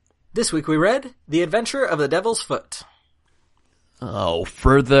This week we read The Adventure of the Devil's Foot. Oh,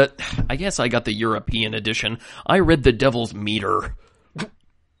 I guess I got the European edition. I read The Devil's Meter.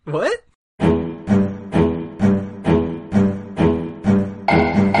 What?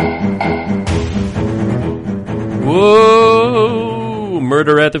 Whoa!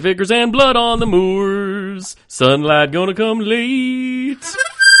 Murder at the Vickers and blood on the moors. Sunlight gonna come late.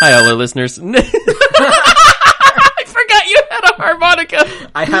 Hi, all our listeners. I forgot you had a harmonica.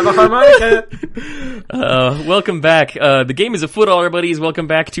 I have a harmonica. Welcome back. The game is afoot, all our buddies. Welcome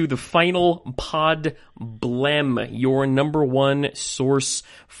back to the final pod blem, your number one source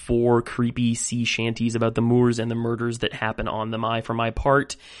for creepy sea shanties about the moors and the murders that happen on them. I, for my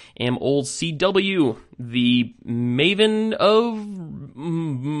part, am old CW, the maven of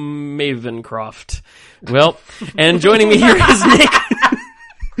Mavencroft. Well, and joining me here is Nick.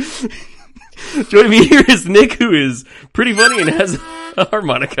 Joining me here is Nick, who is pretty funny and has a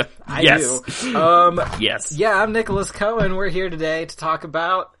harmonica. I yes. do. Yes. Yeah, I'm Nicholas Cohen. We're here today to talk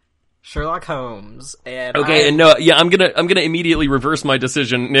about Sherlock Holmes. And I'm gonna immediately reverse my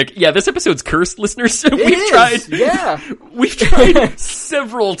decision, Nick. Yeah, this episode's cursed, listeners. We've tried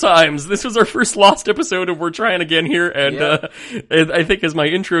several times. This was our first lost episode, and we're trying again here. And I think, as my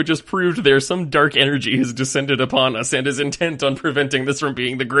intro just proved, there some dark energy has descended upon us and is intent on preventing this from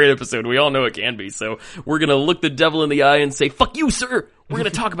being the great episode we all know it can be. So we're gonna look the devil in the eye and say, "Fuck you, sir." We're going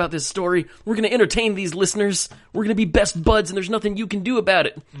to talk about this story. We're going to entertain these listeners. We're going to be best buds, and there's nothing you can do about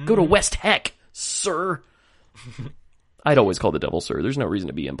it. Go to West Heck, sir. I'd always call the devil sir. There's no reason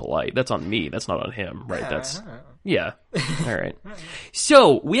to be impolite. That's on me. That's not on him, right? Yeah. All right.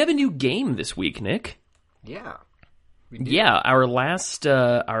 So, we have a new game this week, Nick. Yeah. Yeah, our last,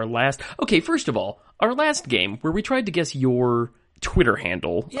 okay, first of all, our last game where we tried to guess your Twitter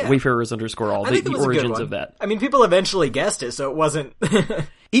handle, Wayfarers_all, the origins of that. I mean, people eventually guessed it, so it wasn't...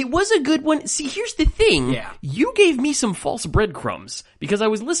 It was a good one. See, here's the thing. Yeah. You gave me some false breadcrumbs, because I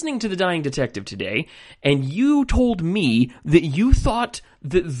was listening to The Dying Detective today, and you told me that you thought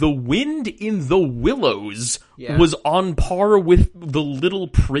that The Wind in the Willows was on par with The Little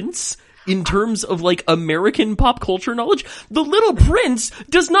Prince in terms of, like, American pop culture knowledge. The Little Prince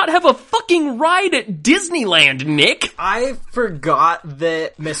does not have a fucking ride at Disneyland, Nick! I forgot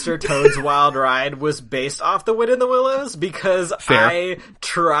that Mr. Toad's Wild Ride was based off The Wind in the Willows, because I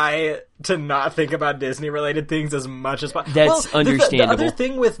try to not think about Disney-related things as much as possible. That's understandable. The other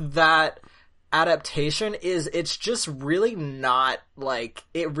thing with that adaptation is it's just really not, like,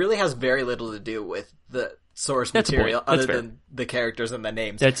 it really has very little to do with the source material other than the characters and the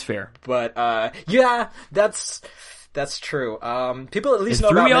names. That's fair. But, that's true. People at least know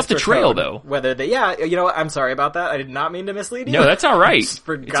threw about me off Mr. the trail, Toad, though. Whether they, you know what, I'm sorry about that. I did not mean to mislead you. No, that's alright.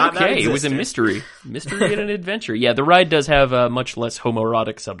 Forgot it's okay. that It was a mystery. Mystery and an adventure. Yeah, the ride does have a much less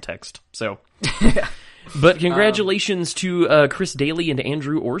homoerotic subtext, so... But congratulations to Chris Daly and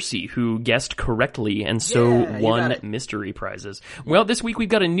Andrew Orsi, who guessed correctly and so won mystery prizes. Well, this week we've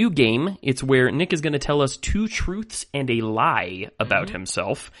got a new game. It's where Nick is going to tell us two truths and a lie about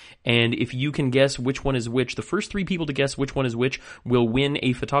himself. And if you can guess which one is which, the first three people to guess which one is which will win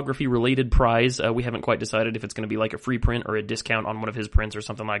a photography-related prize. We haven't quite decided if it's going to be like a free print or a discount on one of his prints or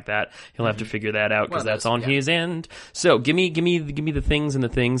something like that. He'll have to figure that out because that's on his end. So give me the things,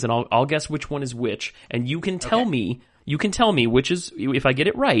 and I'll guess which one is which. And you can tell me which is, if I get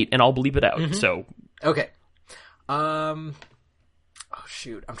it right, and I'll bleep it out. So. Okay. Oh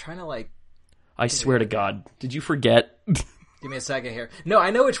shoot. I'm trying to I swear to God. Did you forget? Give me a second here. No,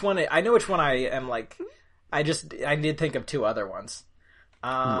 I know which one I am I did think of two other ones.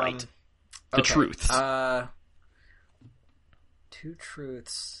 Right. The truths. Two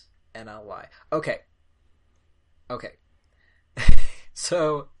truths and a lie. Okay.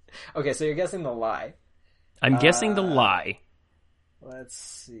 So you're guessing the lie. I'm guessing the lie. Let's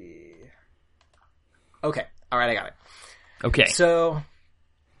see. Okay. All right, I got it. Okay. So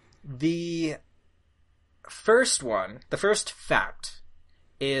the first fact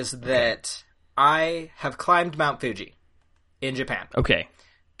is that I have climbed Mount Fuji in Japan. Okay.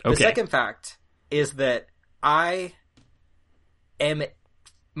 The second fact is that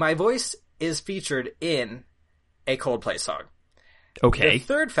my voice is featured in a Coldplay song. Okay. The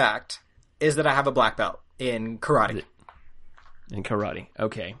third fact is that I have a black belt in karate.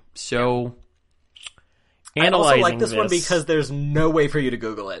 Okay. So, I also like this one this, because there's no way for you to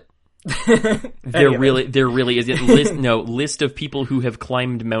Google it. There really is. List of people who have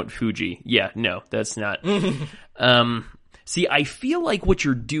climbed Mount Fuji. Yeah, no, that's not. See, I feel like what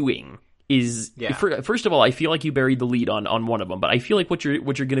you're doing is first of all, I feel like you buried the lead on one of them, but I feel like what you're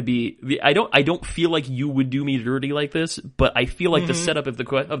going to be. I don't feel like you would do me dirty like this, but I feel like the setup of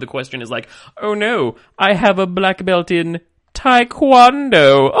the question is like, oh no, I have a black belt in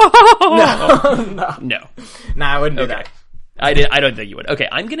Taekwondo. No, I wouldn't do that. I don't think you would. Okay,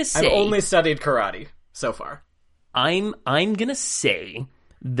 I'm gonna say I've only studied karate so far. I'm gonna say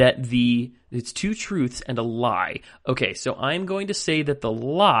that it's two truths and a lie. Okay, so I'm going to say that the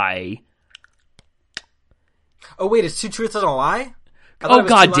lie. Oh wait, it's two truths and a lie? Oh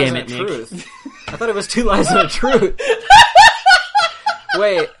god damn it, Nick. I thought it was two lies and a truth.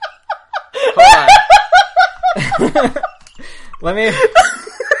 Wait. Hold on. Let me...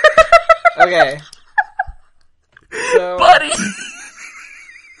 Okay. So... Buddy!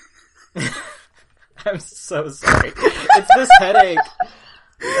 I'm so sorry. It's this headache.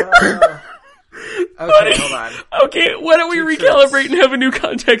 Okay, hold on. Okay, why don't we recalibrate and have a new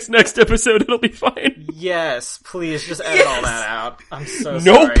context next episode? It'll be fine. Yes, please, just edit all that out. I'm so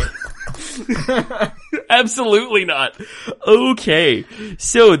nope. sorry. Absolutely not. Okay,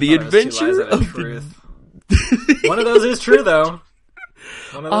 so the adventure of truth. One of those is true, though.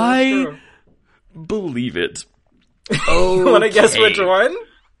 One of those is true. Believe it. Oh, you want to guess which one?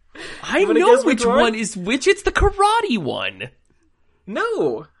 I know which one is which. It's the karate one.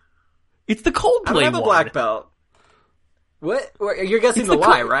 No. It's the Coldplay one. I don't have a black belt. What? You're guessing the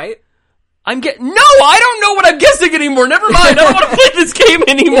lie, right? No, I don't know what I'm guessing anymore. Never mind. I don't want to play this game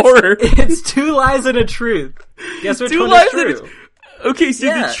anymore. It's two lies and a truth. Guess which one is true? Okay, so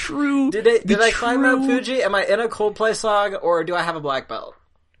the true... Did I climb Mount Fuji? Am I in a Coldplay song, or do I have a black belt?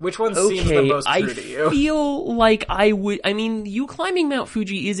 Which one seems the most true to you? I feel like you climbing Mount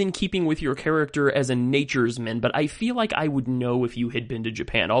Fuji is in keeping with your character as a naturesman, but I feel like I would know if you had been to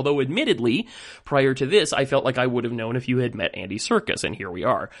Japan. Although, admittedly, prior to this, I felt like I would have known if you had met Andy Serkis, and here we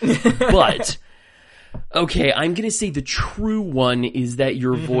are. But, okay, I'm gonna say the true one is that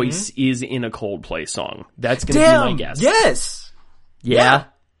your voice is in a Coldplay song. That's gonna be my guess. Yes! Yeah?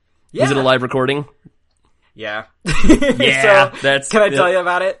 Is it a live recording? Yeah. Yeah. Can I tell you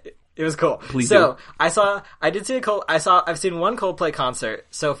about it? It was cool. Please do. I've seen one Coldplay concert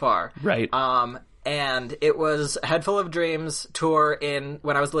so far. Right. And it was Head Full of Dreams tour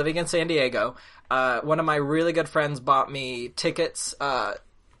when I was living in San Diego. One of my really good friends bought me tickets, bought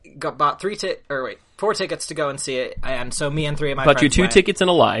 4 tickets to go and see it. And so me and 3 of my friends bought you 2 tickets and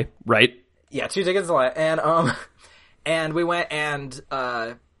a lie, right? Yeah, 2 tickets and a lie. And we went and,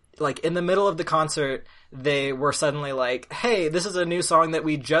 in the middle of the concert, they were suddenly like, hey, this is a new song that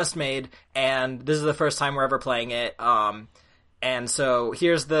we just made, and this is the first time we're ever playing it. And so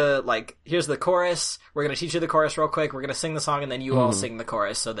here's the chorus. We're going to teach you the chorus real quick. We're going to sing the song, and then you all sing the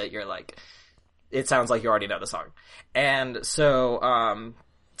chorus so that you're like, it sounds like you already know the song. And so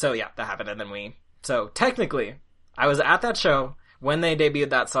yeah, that happened. And then so technically, I was at that show when they debuted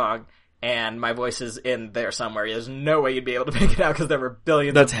that song, and my voice is in there somewhere. There's no way you'd be able to pick it out because there were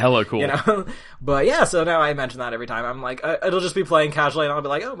billions. That's hella cool. You know? But yeah, so now I mention that every time. I'm like, it'll just be playing casually, and I'll be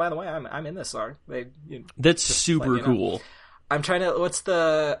like, oh, by the way, I'm in this song. That's super cool. I'm trying to,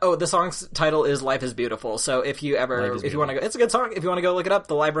 the song's title is Life is Beautiful. So if you want to go, it's a good song. If you want to go look it up,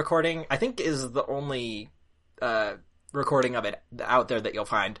 the live recording, I think, is the only recording of it out there that you'll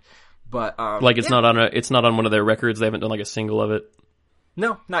find. But it's not on one of their records. They haven't done like a single of it.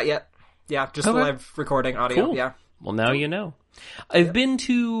 No, not yet. Yeah, just the live recording audio. Cool. Yeah. Well, now you know. I've been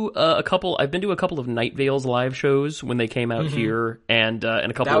to a couple of Night Vale's live shows when they came out here, and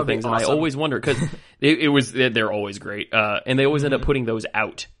a couple of things, awesome. And I always wonder because they're always great, and they always end up putting those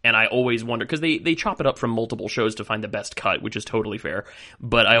out, and I always wonder because they chop it up from multiple shows to find the best cut, which is totally fair.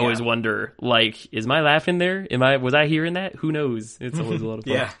 But I always wonder, is my laugh in there? Was I hearing that? Who knows? It's always a lot of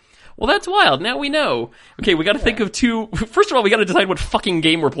fun. Yeah. Well, that's wild. Now we know. Okay, we got to think of 2. First of all, we got to decide what fucking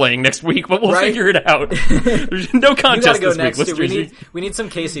game we're playing next week, but we'll figure it out. There's no contest this week. We need some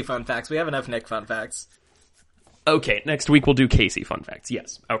Casey fun facts. We have enough Nick fun facts. Okay, next week we'll do Casey fun facts.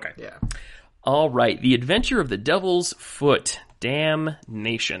 Yes. Okay. Yeah. All right. The Adventure of the Devil's Foot.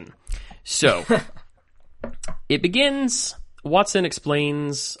 Damnation. So, it begins. Watson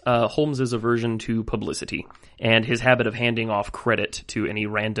explains Holmes's aversion to publicity and his habit of handing off credit to any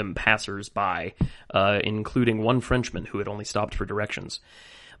random passers-by, including one Frenchman who had only stopped for directions.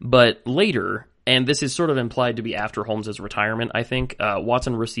 But later, and this is sort of implied to be after Holmes's retirement, I think,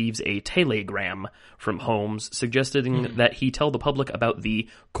 Watson receives a telegram from Holmes suggesting that he tell the public about the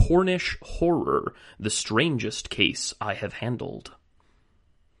Cornish horror, the strangest case I have handled.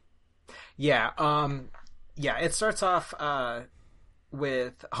 Yeah, it starts off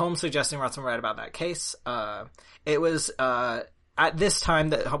with Holmes suggesting Watson write about that case. It was at this time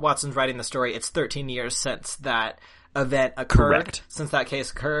that Watson's writing the story, it's 13 years since that event occurred. Correct. Since that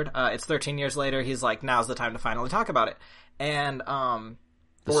case occurred. It's 13 years later. He's like, now's the time to finally talk about it. And,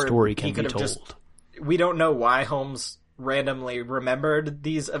 the story can be told. We don't know why Holmes randomly remembered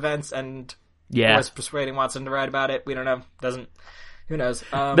these events and was persuading Watson to write about it. We don't know. Who knows?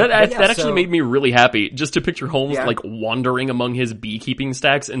 That actually made me really happy, just to picture Holmes like wandering among his beekeeping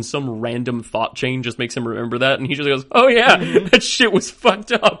stacks, and some random thought chain just makes him remember that, and he just goes, "Oh yeah, that shit was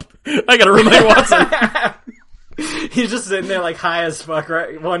fucked up. I gotta remind Watson." He's just sitting there like high as fuck,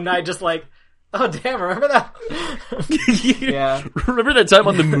 right? One night, just like, oh damn, remember that? Yeah. Remember that time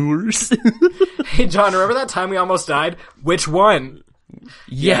on the moors? Hey John, remember that time we almost died? Which one?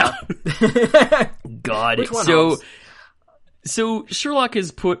 Yeah. God. Which one, Holmes? So Sherlock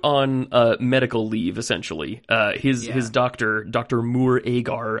is put on medical leave, essentially. His doctor, Dr. Moore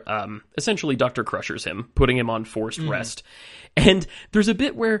Agar, essentially Dr. Crushers him, putting him on forced rest. And there's a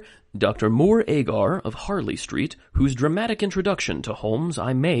bit where Dr. Moore Agar of Harley Street, whose dramatic introduction to Holmes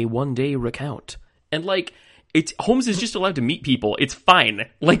I may one day recount. And like, Holmes is just allowed to meet people. It's fine.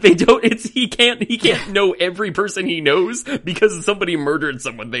 Like he can't know every person he knows because somebody murdered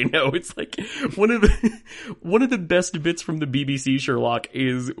someone they know. It's like one of the best bits from the BBC Sherlock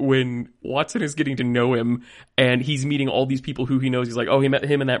is when Watson is getting to know him and he's meeting all these people who he knows. He's like, oh, he met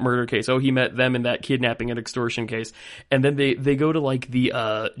him in that murder case. Oh, he met them in that kidnapping and extortion case. And then they go to like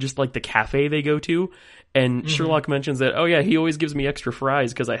just like the cafe they go to. And Sherlock mentions that, oh yeah, he always gives me extra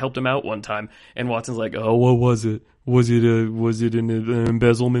fries because I helped him out one time. And Watson's like, oh, what was it? Was it an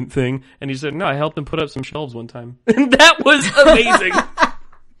embezzlement thing? And he said, no, I helped him put up some shelves one time. And that was amazing.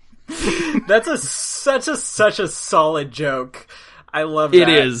 That's such a solid joke. I love that. It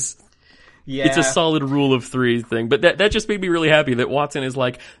is. Yeah. It's a solid rule of three thing. But that just made me really happy that Watson is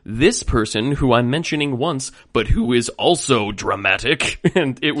like, this person who I'm mentioning once, but who is also dramatic.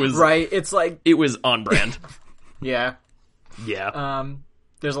 And it was... Right, it's like... It was on brand. Yeah. Yeah.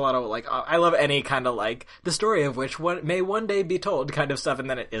 There's a lot of, like, I love any kind of, like, the story of which may one day be told kind of stuff, and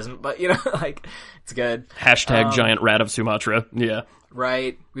then it isn't. But, you know, like, it's good. Hashtag giant rat of Sumatra. Yeah.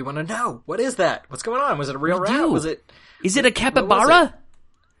 Right. We want to know. What is that? What's going on? Was it a real rat? Is it a capybara?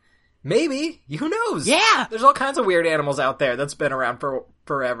 Maybe. Who knows? Yeah. There's all kinds of weird animals out there that's been around for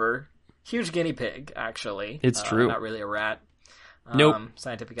forever. Huge guinea pig, actually. It's true. Not really a rat. Nope.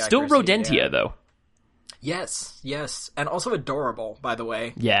 Scientific Still accuracy, Rodentia, though. Yes. And also adorable, by the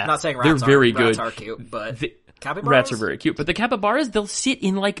way. Yeah. I'm not saying they're very good. Rats are cute, but capybaras? Rats are very cute. But the capybaras, they'll sit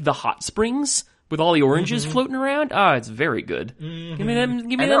in, like, the hot springs with all the oranges floating around. Ah, it's very good. Give me them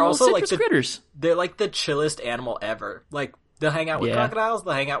little citrus critters. They're, like, the chillest animal ever. Like, they'll hang out with crocodiles,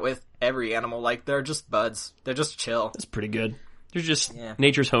 they'll hang out with every animal. Like, they're just buds. They're just chill. That's pretty good. They're just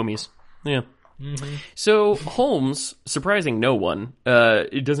nature's homies. Yeah. So, Holmes, surprising no one,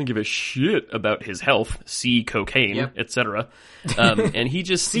 it doesn't give a shit about his health, see cocaine, etc. And he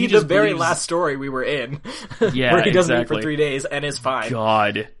just... the very last story we were in. Yeah, where he doesn't eat for 3 days and is fine.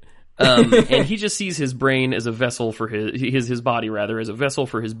 God. And he just sees his brain as a vessel for his body rather, as a vessel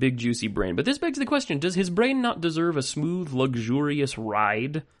for his big juicy brain. But this begs the question, does his brain not deserve a smooth, luxurious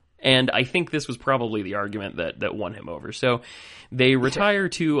ride? And I think this was probably the argument that won him over. So they retire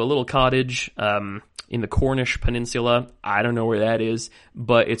to a little cottage in the Cornish Peninsula. I don't know where that is,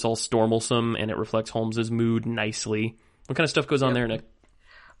 but it's all stormlesome and it reflects Holmes's mood nicely. What kind of stuff goes on there, Nick?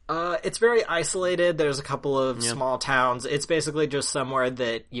 It's very isolated. There's a couple of small towns. It's basically just somewhere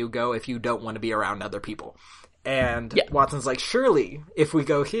that you go if you don't want to be around other people. And Watson's like, surely, if we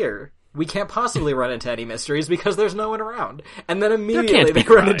go here, we can't possibly run into any mysteries because there's no one around. And then immediately they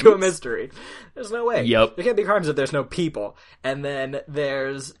run into a mystery. There's no way. Yep. There can't be crimes if there's no people. And then there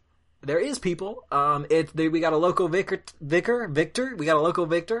is people. We got a local Victor. We got a local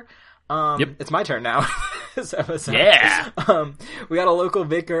Victor. It's my turn now. This episode. Yeah. We got a local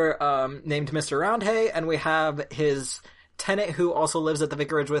vicar named Mr. Roundhay, and we have his tenant who also lives at the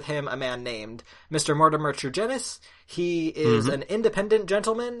vicarage with him, a man named Mr. Mortimer Tregennis. He is an independent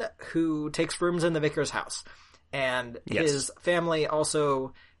gentleman who takes rooms in the vicar's house. And his family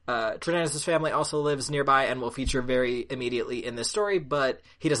also, Tregennis' family also lives nearby and will feature very immediately in this story, but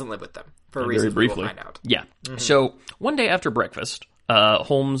he doesn't live with them for reasons we will find out. Yeah. So one day after breakfast,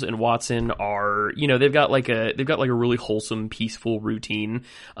 Holmes and Watson are, they've got like a really wholesome, peaceful routine.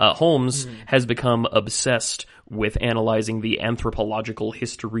 Holmes has become obsessed with analyzing the anthropological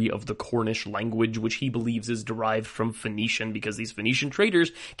history of the Cornish language, which he believes is derived from Phoenician, because these Phoenician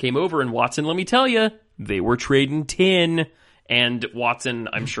traders came over, and Watson, let me tell you, they were trading tin. And Watson,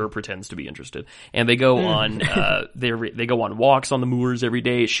 I'm sure, pretends to be interested. And they go on, they go on walks on the moors every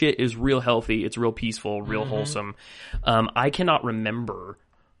day. Shit is real healthy. It's real peaceful, real wholesome. I cannot remember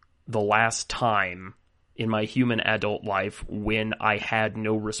the last time in my human adult life when I had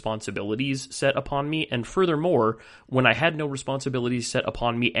no responsibilities set upon me. And furthermore, when I had no responsibilities set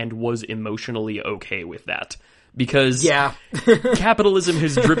upon me and was emotionally okay with that. Because capitalism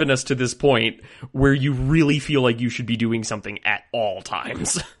has driven us to this point where you really feel like you should be doing something at all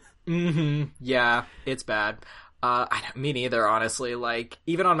times. Yeah, it's bad. Me neither, honestly. Like,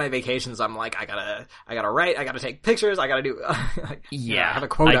 even on my vacations, I'm like, I gotta write, I gotta take pictures, I gotta do, I have a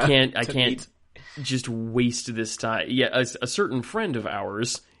quota. I can't just waste this time. Yeah, a certain friend of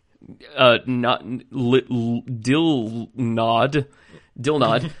ours, Dilnod.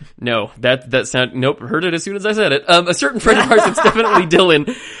 No, that sound. Nope, heard it as soon as I said it. A certain friend of ours, it's definitely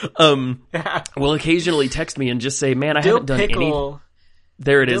Dylan, will occasionally text me and just say, "Man, I haven't done any."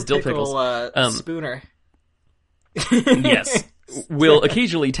 There it is, Dill Pickles. Spooner. Yes. Will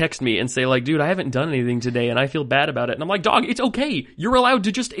occasionally text me and say, like, dude, I haven't done anything today and I feel bad about it. And I'm like, dog, it's okay. You're allowed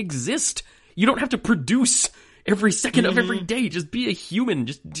to just exist. You don't have to produce every second of every day. Just be a human.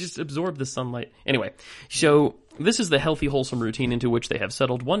 Just absorb the sunlight. Anyway, so this is the healthy, wholesome routine into which they have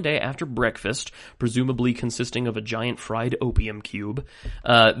settled one day after breakfast, presumably consisting of a giant fried opium cube.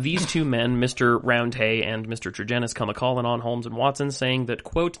 These two men, Mr. Roundhay and Mr. Tregennis, come a-calling on Holmes and Watson, saying that,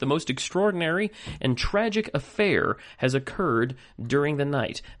 quote, the most extraordinary and tragic affair has occurred during the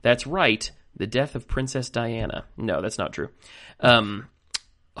night. That's right, the death of Princess Diana. No, that's not true.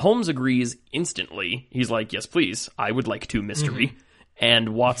 Holmes agrees instantly. He's like, yes, please, I would like to mystery. And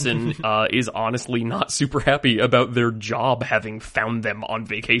Watson is honestly not super happy about their job having found them on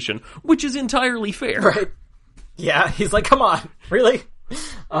vacation, which is entirely fair. Right. Yeah, he's like, come on, really?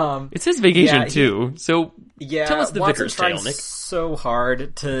 It's his vacation too, so tell us the Watson's vicar's tale, Nick. So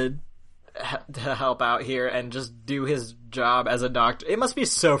hard to help out here and just do his job as a doctor. It must be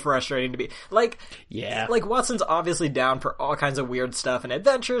so frustrating to be like, Watson's obviously down for all kinds of weird stuff and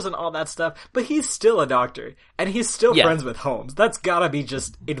adventures and all that stuff, but he's still a doctor and he's still friends with Holmes. That's gotta be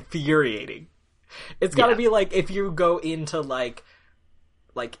just infuriating. It's gotta be like if you go into like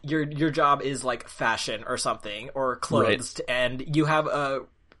your job is like fashion or something or clothes, and you have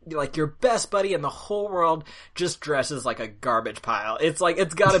your best buddy in the whole world just dresses like a garbage pile. It's like,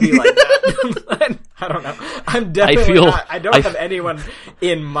 it's gotta be like that. I don't know. I'm definitely I don't have anyone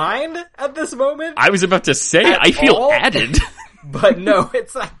in mind at this moment. I was about to say, I feel added. But no,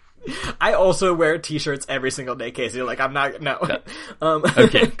 it's like, I also wear t-shirts every single day, Casey. Like, I'm not, no.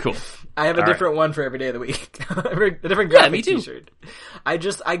 Okay, cool. I have a different one for every day of the week. A different graphic t-shirt. I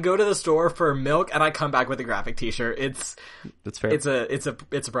go to the store for milk and I come back with a graphic t-shirt. That's fair. It's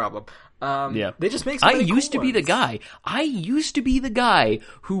a problem. They just make so many cool to be the guy. I used to be the guy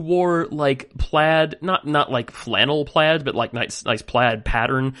who wore like plaid, not like flannel plaid, but like nice plaid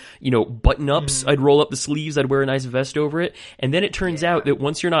pattern, button ups. I'd roll up the sleeves. I'd wear a nice vest over it. And then it turns out that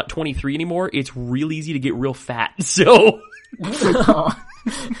once you're not 23 anymore, it's real easy to get real fat. So.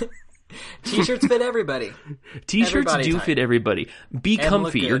 T-shirts fit everybody. T-shirts fit everybody. Be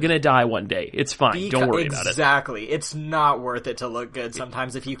comfy. You're gonna die one day. It's fine. Don't worry about it. Exactly. It's not worth it to look good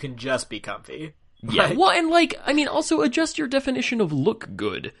sometimes if you can just be comfy. Yeah. Right? Well, and also adjust your definition of look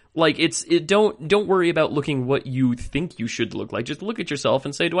good. Like don't worry about looking what you think you should look like. Just look at yourself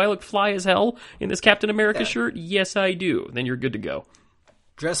and say, do I look fly as hell in this Captain America shirt? Yes, I do. Then you're good to go.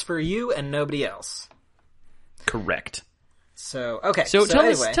 Dress for you and nobody else. Correct. So, okay. So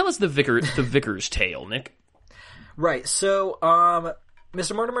tell us the vicar's tale, Nick. Right. So,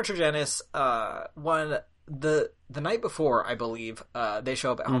 Mr. Mortimer Tregennis, the night before, I believe, they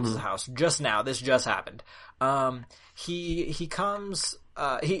show up at Holmes' house just now. This just happened. He comes,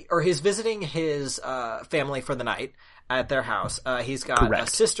 he's visiting his, family for the night at their house. He's got a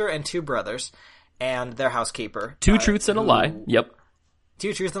sister and two brothers and their housekeeper. Two truths and a lie. Yep.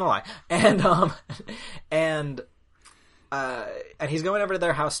 Two truths and a lie. And he's going over to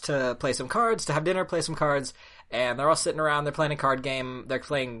their house to play some cards, to have dinner, play some cards, and they're all sitting around, they're playing a card game, they're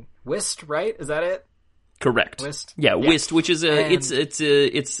playing Whist, right? Is that it? Correct. Whist? Yeah, Whist, which is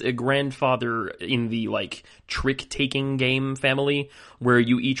it's a grandfather in the like trick-taking game family where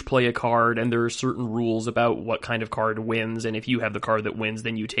you each play a card and there are certain rules about what kind of card wins, and if you have the card that wins,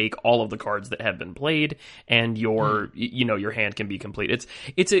 then you take all of the cards that have been played and your hand can be complete.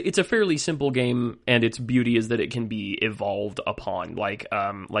 It's a fairly simple game, and its beauty is that it can be evolved upon. Like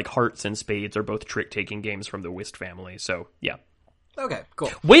Hearts and Spades are both trick-taking games from the Whist family. So, yeah. Okay, cool.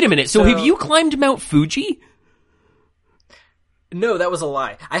 Wait a minute. So have you climbed Mount Fuji? No, that was a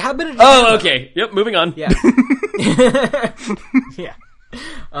lie. I have been. Oh, okay. Yep. Moving on. Yeah. Yeah.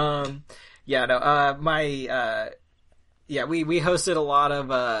 Yeah, no, we hosted a lot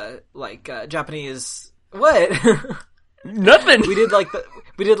of, Japanese, what? Nothing! We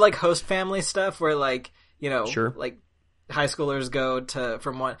did host family stuff where, Sure. high schoolers go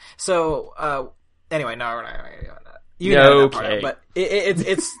from one, so, anyway, no, we're not gonna go on that. You Yeah, know that part, okay. but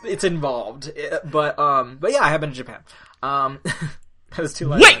it's involved. But yeah, I have been to Japan. That was too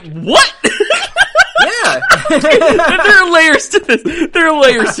late. Wait, what? Yeah. There are layers to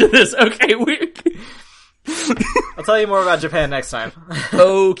this. Okay, I'll tell you more about Japan next time.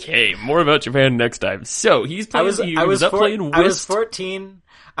 Okay, more about Japan next time. So, he's playing playing whist.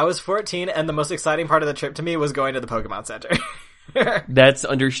 I was 14, and the most exciting part of the trip to me was going to the Pokemon Center. That's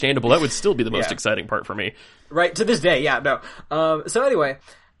understandable. That would still be the most exciting part for me. Right, to this day, yeah, no. So anyway,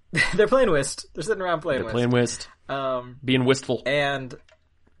 they're playing whist. They're sitting around playing whist. Being wistful. And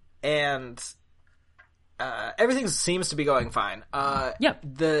everything seems to be going fine.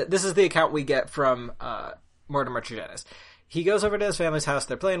 This is the account we get from Mortimer Tregennis. He goes over to his family's house.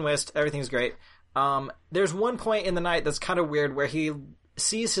 They're playing whist. Everything's great. There's one point in the night that's kind of weird where he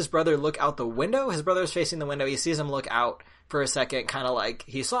sees his brother look out the window. His brother's facing the window. He sees him look out for a second, kind of like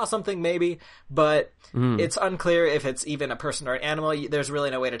he saw something maybe, but it's unclear if it's even a person or an animal. There's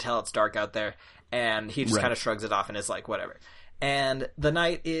really no way to tell. It's dark out there. And he just kind of shrugs it off and is like, whatever. And the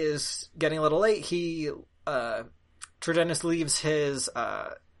night is getting a little late. Tregennis leaves his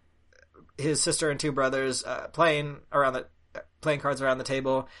sister and two brothers playing cards around the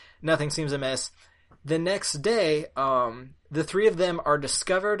table. Nothing seems amiss. The next day, the three of them are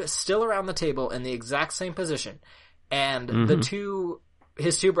discovered still around the table in the exact same position. And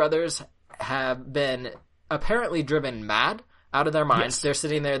his two brothers have been apparently driven mad out of their minds. Yes. They're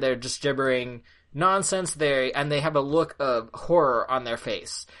sitting there, they're just gibbering nonsense there, and they have a look of horror on their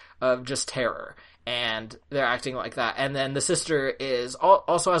face, of just terror. And they're acting like that. And then the sister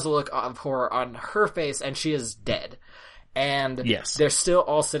also has a look of horror on her face, and she is dead. And they're still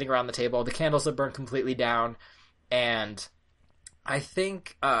all sitting around the table. The candles have burned completely down. And I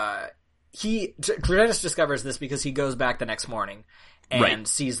think Tregennis discovers this because he goes back the next morning and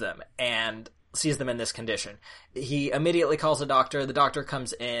sees them in this condition. He immediately calls a doctor. The doctor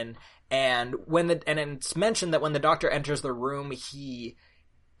comes in, and it's mentioned that when the doctor enters the room, he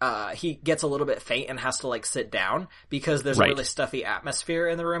gets a little bit faint and has to sit down because there's a really stuffy atmosphere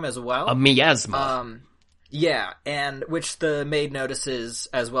in the room as well. A miasma. Yeah, and which the maid notices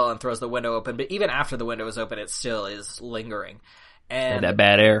as well and throws the window open, but even after the window is open, it still is lingering. And that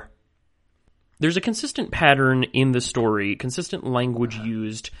bad air. There's a consistent pattern in the story, consistent language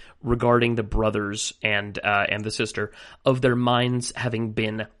used regarding the brothers and the sister, of their minds having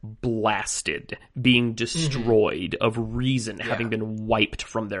been blasted, being destroyed, of reason having been wiped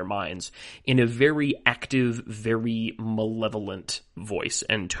from their minds, in a very active, very malevolent voice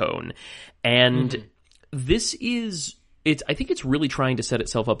and tone. And this is... I think it's really trying to set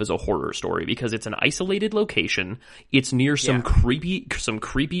itself up as a horror story because it's an isolated location. It's near some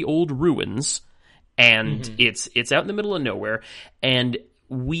creepy old ruins, and it's out in the middle of nowhere. And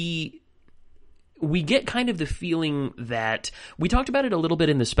we get kind of the feeling that we talked about it a little bit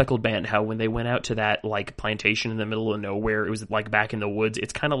in the Speckled Band, how when they went out to that plantation in the middle of nowhere, it was back in the woods.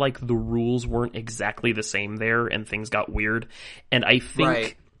 It's kind of like the rules weren't exactly the same there, and things got weird. And I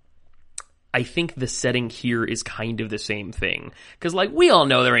think. I think the setting here is kind of the same thing. Because, we all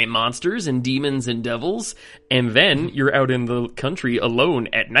know there ain't monsters and demons and devils. And then you're out in the country alone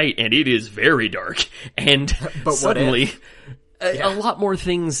at night, and it is very dark. And but suddenly, a lot more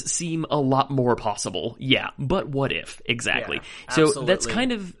things seem a lot more possible. Yeah, but what if? Exactly. Yeah, so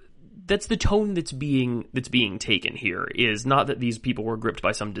that's the tone that's being taken here, is not that these people were gripped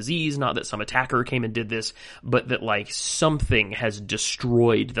by some disease, not that some attacker came and did this, but that something has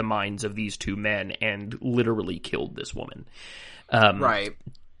destroyed the minds of these two men and literally killed this woman. Right.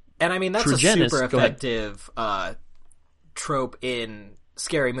 And I mean, that's Tregennis, a super effective trope in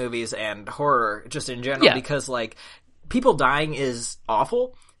scary movies and horror just in general, because people dying is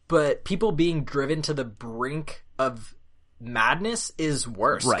awful, but people being driven to the brink of madness is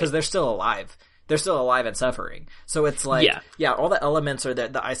worse because they're still alive. They're still alive and suffering. So it's all the elements are there.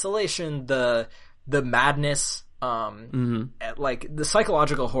 The isolation, the madness, the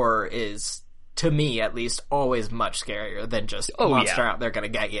psychological horror is, to me at least, always much scarier than just monster out there gonna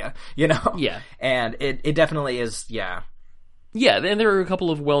get you, Yeah. And it definitely is, Yeah, and there are a couple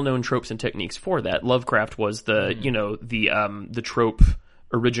of well-known tropes and techniques for that. Lovecraft was the, the trope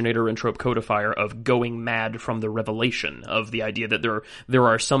originator and trope codifier of going mad from the revelation of the idea that there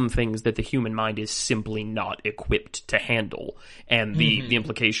are some things that the human mind is simply not equipped to handle. And the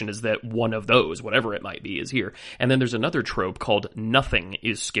implication is that one of those, whatever it might be, is here. And then there's another trope called nothing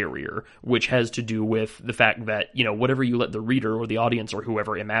is scarier, which has to do with the fact that, whatever you let the reader or the audience or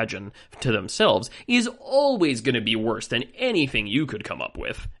whoever imagine to themselves is always going to be worse than anything you could come up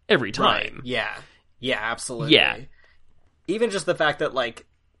with every time. Right. Yeah. Yeah, absolutely. Yeah. Even just the fact that, like,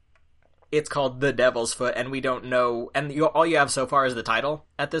 it's called The Devil's Foot, and we don't know, and all you have so far is the title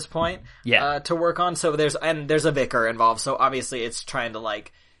at this point to work on. So there's a vicar involved, so obviously it's trying to,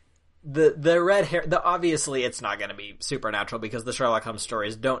 like, the red hair, obviously it's not going to be supernatural because the Sherlock Holmes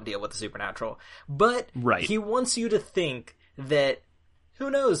stories don't deal with the supernatural. But he wants you to think that, who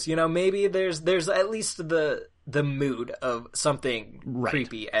knows, maybe there's at least the mood of something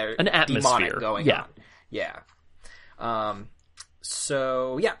creepy or an atmosphere demonic going on. Yeah.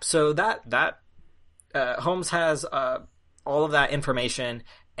 So that Holmes has all of that information,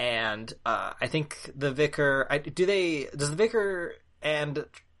 and I think the vicar. Does the vicar and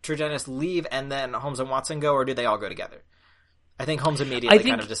Tregennis leave, and then Holmes and Watson go, or do they all go together? I think Holmes immediately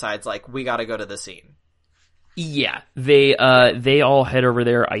kind of decides, like, we got to go to the scene. Yeah, they all head over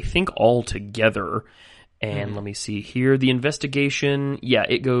there. I think all together. And let me see here. The investigation,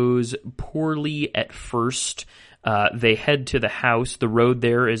 it goes poorly at first. They head to the house. The road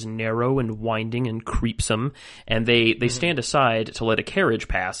there is narrow and winding and creepsome, and they stand aside to let a carriage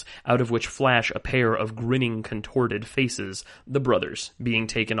pass, out of which flash a pair of grinning, contorted faces, the brothers, being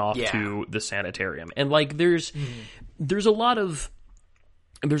taken off to the sanitarium. And, like, there's a lot of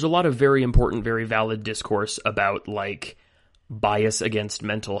very important, very valid discourse about, like, bias against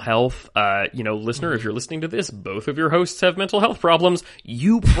mental health. Listener, if you're listening to this, both of your hosts have mental health problems.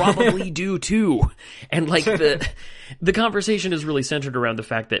 You probably do too. And, like, the conversation is really centered around the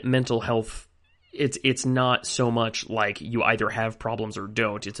fact that mental health, it's not so much like you either have problems or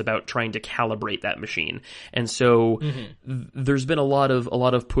don't. It's about trying to calibrate that machine. And so there's been a lot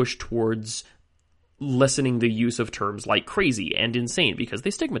of push towards lessening the use of terms like crazy and insane because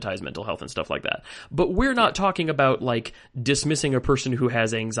they stigmatize mental health and stuff like that. But we're not talking about, like, dismissing a person who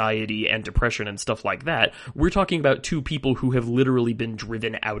has anxiety and depression and stuff like that. We're talking about two people who have literally been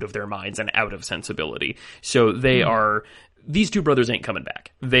driven out of their minds and out of sensibility. So they are... These two brothers ain't coming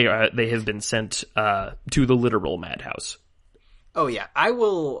back. They have been sent to the literal madhouse. Oh yeah, I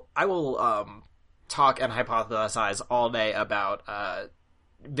will talk and hypothesize all day about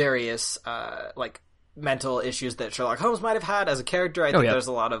various like mental issues that Sherlock Holmes might have had as a character. I think there's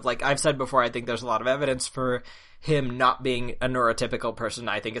a lot of, like I've said before, I think there's a lot of evidence for him not being a neurotypical person.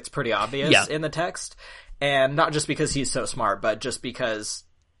 I think it's pretty obvious in the text, and not just because he's so smart, but just because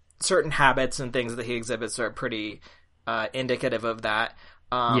certain habits and things that he exhibits are pretty indicative of that.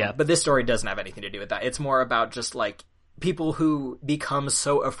 But this story doesn't have anything to do with that. It's more about just, like, people who become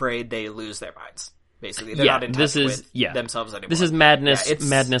so afraid they lose their minds. Basically, they're not in touch with themselves anymore. This is madness.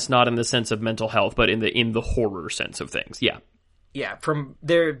 Madness, not in the sense of mental health, but in the horror sense of things. Yeah.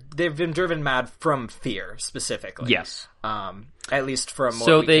 They've been driven mad from fear specifically. Yes. At least from what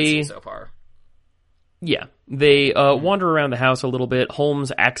we can see so far. Yeah, they wander around the house a little bit.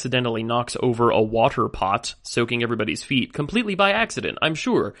 Holmes accidentally knocks over a water pot, soaking everybody's feet, completely by accident, I'm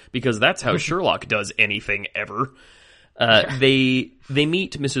sure, because that's how Sherlock does anything ever. They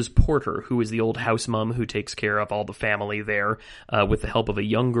meet Mrs. Porter, who is the old house mum who takes care of all the family there, with the help of a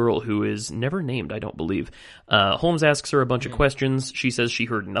young girl who is never named, I don't believe. Holmes asks her a bunch of questions. She says she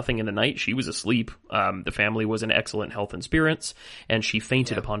heard nothing in the night. She was asleep. The family was in excellent health and spirits, and she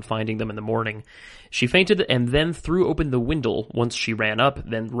fainted upon finding them in the morning. She fainted and then threw open the window once she ran up,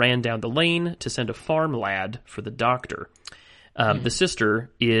 then ran down the lane to send a farm lad for the doctor. The sister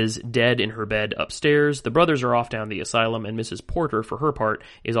is dead in her bed upstairs. The brothers are off down the asylum, and Mrs. Porter, for her part,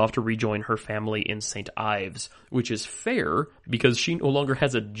 is off to rejoin her family in St. Ives, which is fair because she no longer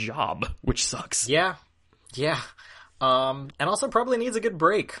has a job, which sucks. Yeah. And also probably needs a good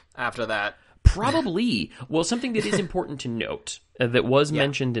break after that. Probably. Well, something that is important to note that was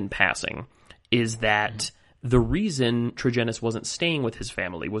mentioned in passing is that the reason Tregennis wasn't staying with his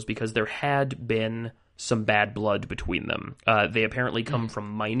family was because there had been some bad blood between them. They apparently come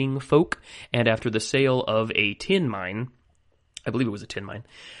from mining folk, and after the sale of a tin mine, I believe it was a tin mine,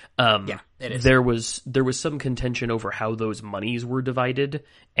 it is. There was some contention over how those monies were divided,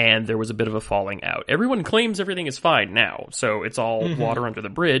 and there was a bit of a falling out. Everyone claims everything is fine now, so it's all water under the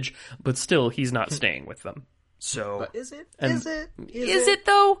bridge, but still, he's not staying with them. So, but is it? Is it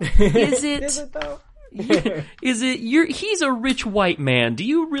though? Is it? Is it though? Is it? He's a rich white man. Do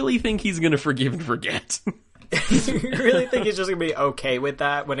you really think he's going to forgive and forget? you really think he's just gonna be okay with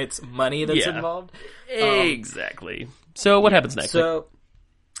that when it's money that's involved? Exactly. So what happens next? So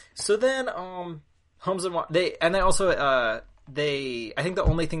then Holmes and I think the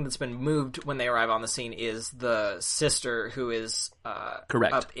only thing that's been moved when they arrive on the scene is the sister who is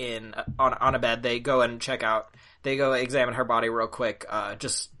correct up on a bed. They go and they go examine her body real quick,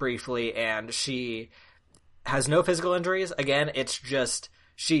 just briefly, and she has no physical injuries. Again, it's just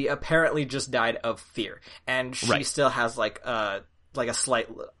she apparently just died of fear, and she still has like a slight.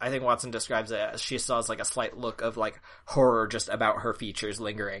 I think Watson describes it as she still has like a slight look of like horror just about her features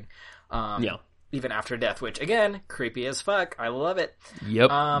lingering. Even after death, which again, creepy as fuck. I love it. Yep,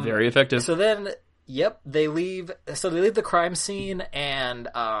 very effective. So then, they leave. So they leave the crime scene, and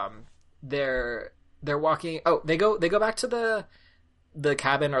they're walking. Oh, they go back to the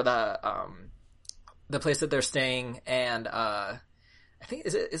cabin or the place that they're staying, and I think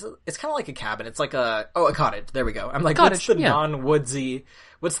it's kind of like a cabin. It's like a cottage. There we go. I'm like, cottage, what's the non-woodsy?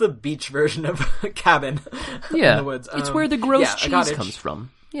 What's the beach version of a cabin? Yeah, in the woods. It's where the gross cheese comes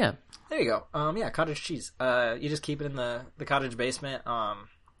from. Yeah. There you go. Cottage cheese. You just keep it in the cottage basement.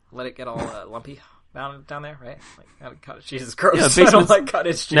 Let it get all lumpy down there, right? Like cottage cheese is gross. Yeah, I don't like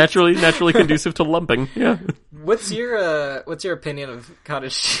cottage cheese. Naturally conducive to lumping. Yeah. What's your opinion of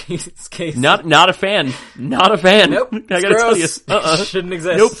cottage cheese, Case? Not a fan. Not a fan. Nope. I gotta tell you. Shouldn't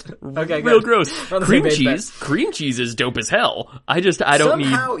exist. Nope. Okay, real good. gross. Cream cheese is dope as hell. I don't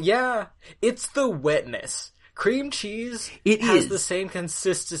Somehow, need. Yeah, it's the wetness. Cream cheese has the same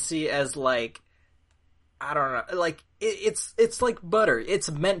consistency as like, I don't know, like it's like butter. It's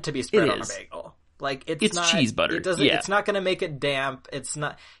meant to be spread on a bagel. Like it's not cheese butter. It doesn't. Yeah. It's not going to make it damp. It's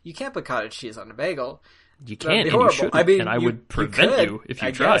not. You can't put cottage cheese on a bagel. You can't, and you shouldn't. I mean, and I would prevent you if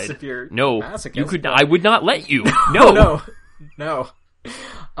you tried. If you're no, masochist, you could. I would not let you. No, no.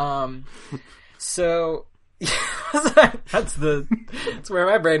 So. That's where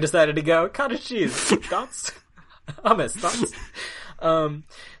my brain decided to go. Cottage cheese. Thoughts? Hummus. Thoughts?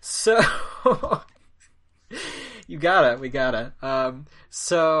 So we gotta.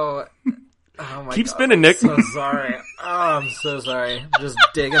 So oh my Keep God, spinning, Nick. I'm so sorry. Oh, I'm so sorry. I'm just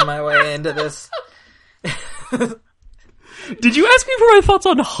digging my way into this. Did you ask me for my thoughts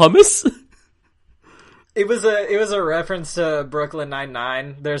on hummus? It was a reference to Brooklyn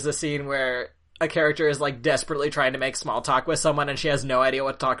Nine-Nine. There's a scene where a character is like desperately trying to make small talk with someone and she has no idea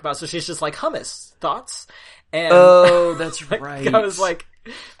what to talk about, so she's just like, hummus, thoughts? And that's right. I was like,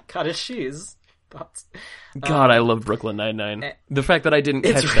 cottage cheese, thoughts? God, I love Brooklyn Nine-Nine. The fact that I didn't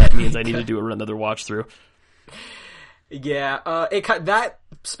catch really that means I need to do another watch through. Yeah, that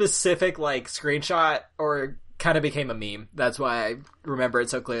specific like screenshot or kind of became a meme. That's why I remember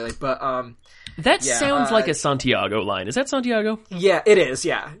it so clearly. But that sounds like a Santiago line. Is that Santiago? Yeah, it is.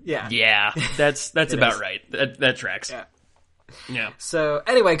 Yeah. Yeah, that's about right. That tracks. Yeah. So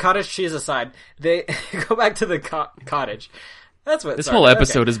anyway, cottage cheese aside, they go back to the cottage. That's what this whole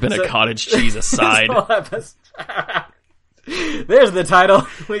episode has been. A cottage cheese aside. There's the title.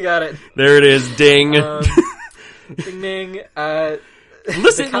 We got it. There it is. Ding. Ding ding.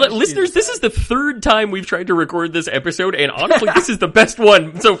 Listen, listeners, this is the third time we've tried to record this episode, and honestly, this is the best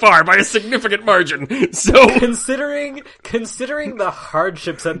one so far by a significant margin. So, considering the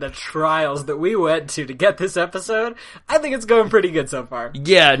hardships and the trials that we went to get this episode, I think it's going pretty good so far.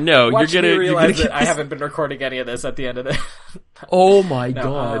 Yeah, no, you're gonna realize that I haven't been recording any of this at the end of this. Oh my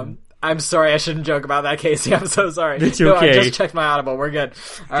God. I'm sorry, I shouldn't joke about that, Casey. I'm so sorry. It's okay. I just checked my Audible. We're good.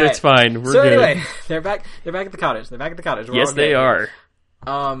 All right. It's fine. We're good. So good. Anyway, they're back at the cottage. Yes, they are.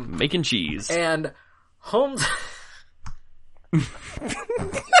 Making making cheese. And Holmes just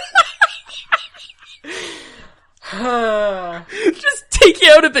take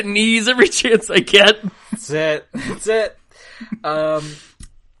you out at the knees every chance I get. That's it. So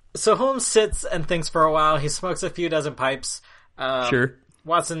Holmes sits and thinks for a while. He smokes a few dozen pipes. Sure.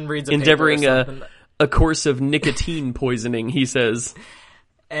 Watson reads a endeavoring paper or something. a course of nicotine poisoning, he says.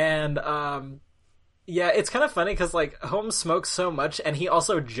 And yeah, it's kind of funny because like Holmes smokes so much, and he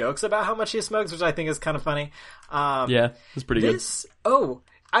also jokes about how much he smokes, which I think is kind of funny. Yeah, it's pretty good. Oh,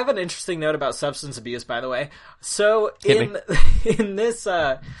 I have an interesting note about substance abuse, by the way. So in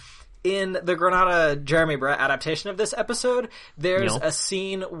the Granada Jeremy Brett adaptation of this episode, there's a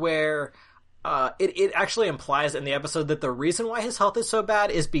scene where it actually implies in the episode that the reason why his health is so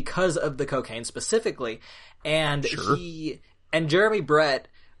bad is because of the cocaine specifically, and Jeremy Brett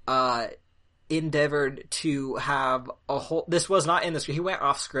endeavored to have a whole. This was not in the script. He went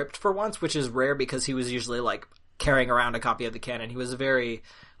off script for once, which is rare because he was usually like carrying around a copy of the canon. He was very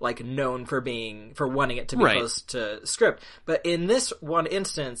like known for wanting it to be close to script. But in this one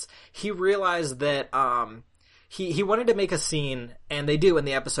instance, he realized that he wanted to make a scene, and they do in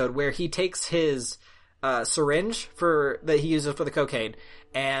the episode, where he takes his syringe that he uses for the cocaine,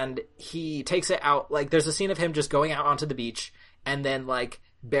 and he takes it out. Like, there's a scene of him just going out onto the beach and then like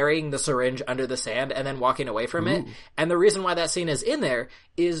burying the syringe under the sand and then walking away from it. And the reason why that scene is in there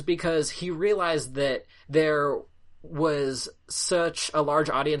is because he realized that there was such a large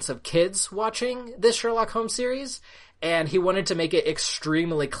audience of kids watching this Sherlock Holmes series, and he wanted to make it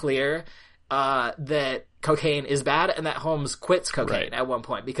extremely clear that cocaine is bad, and that Holmes quits cocaine at one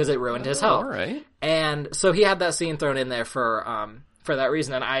point because it ruined his health. All right. And so he had that scene thrown in there for that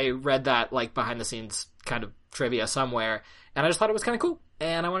reason, and I read that like behind the scenes kind of trivia somewhere, and I just thought it was kind of cool,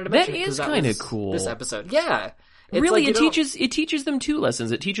 and I wanted to mention it. That is kind of cool. This episode. Yeah. It's really, like, it teaches them two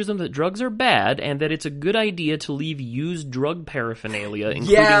lessons. It teaches them that drugs are bad, and that it's a good idea to leave used drug paraphernalia,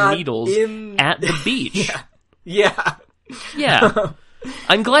 including needles, at the beach. Yeah.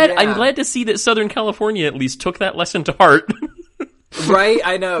 I'm glad to see that Southern California at least took that lesson to heart. Right,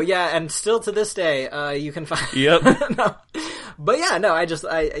 I know. Yeah, and still to this day, you can find. Yep. No. But yeah, no, I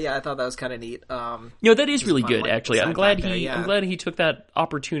thought that was kind of neat. That is really good. Like, actually, I'm glad he took that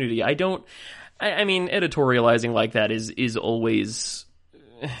opportunity. I mean, editorializing like that is always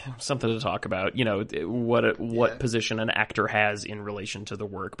something to talk about. What position an actor has in relation to the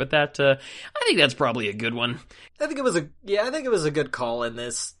work. But I think that's probably a good one. I think it was a good call in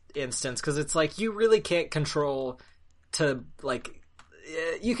this instance, because it's like you really can't control to like.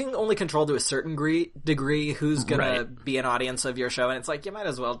 You can only control to a certain degree who's gonna be an audience of your show, and it's like you might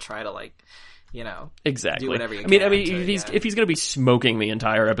as well try to like. Exactly. Do whatever you can. I mean, if he's going to be smoking the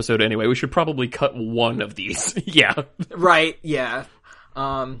entire episode anyway, we should probably cut one of these. Yeah. Right. Yeah.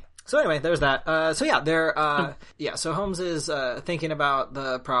 So anyway, there's that. So Holmes is thinking about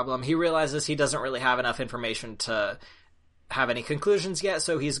the problem. He realizes he doesn't really have enough information to have any conclusions yet,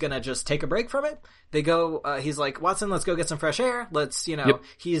 so he's gonna just take a break from it. They go. He's like, Watson, let's go get some fresh air. Let's,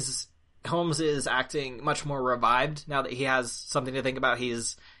 Holmes is acting much more revived now that he has something to think about.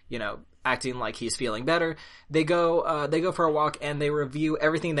 He's, acting like he's feeling better. They go for a walk, and they review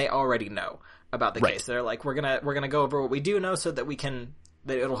everything they already know about the case. They're like, we're gonna go over what we do know so that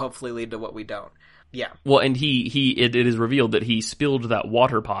it'll hopefully lead to what we don't. Yeah. Well, and it is revealed that he spilled that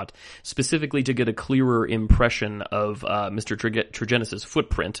water pot specifically to get a clearer impression of Mr. Tregennis's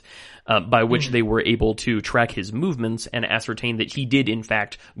footprint, by which they were able to track his movements and ascertain that he did, in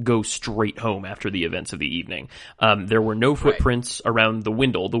fact, go straight home after the events of the evening. There were no footprints around the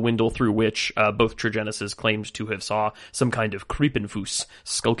window through which both Tregennises claimed to have saw some kind of creepenfoos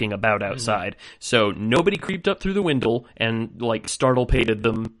skulking about outside. So nobody creeped up through the window and like startle-pated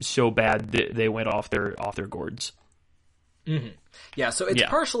them so bad that they went off their gourds. Mm-hmm. Yeah, so it's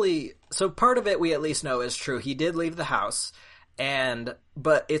partially, so part of it we at least know is true. He did leave the house,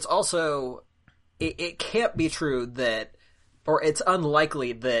 but it's also, it can't be true that, or it's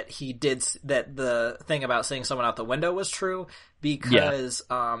unlikely that that the thing about seeing someone out the window was true, because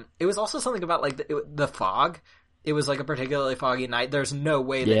it was also something about like the fog. It was like a particularly foggy night. There's no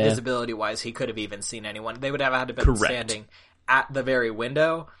way that visibility-wise he could have even seen anyone. They would have had to be standing at the very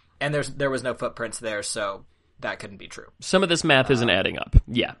window. And there was no footprints there, so that couldn't be true. Some of this math isn't adding up.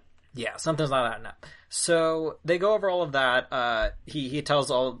 Yeah. Yeah, something's not adding up. So they go over all of that. He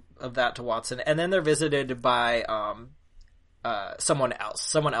tells all of that to Watson, and then they're visited by someone else.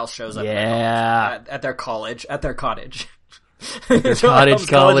 Someone else shows up at their college. At their cottage. Their cottage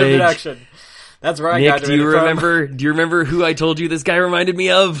college. That's where I Nick, graduated from. Do you remember who I told you this guy reminded me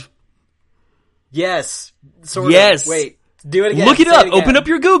of? Yes. Sort of. Wait. Do it again. Look it up. Open up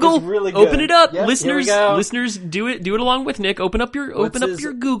your Google. It's really good. Open it up. Yep, Listeners, do it along with Nick. Open up your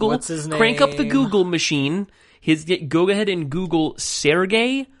Google. What's his name? Crank up the Google machine. Go ahead and Google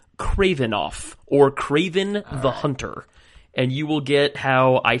Sergei Kravinoff or Craven the Hunter. And you will get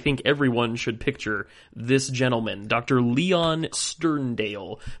how I think everyone should picture this gentleman, Dr. Leon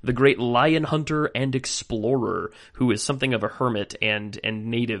Sterndale, the great lion hunter and explorer, who is something of a hermit and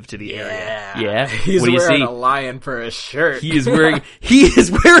native to the area. Yeah, he's wearing a lion for a shirt. He is wearing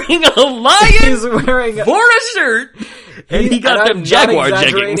a lion. He's wearing for a shirt, and he got them jaguar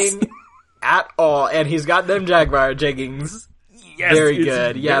jeggings at all. And he's got them jaguar jeggings. Yes, very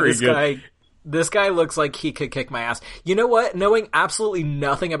good. Yeah, very good. This guy looks like he could kick my ass. You know what? Knowing absolutely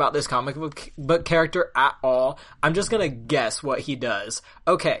nothing about this comic book character at all, I'm just gonna guess what he does.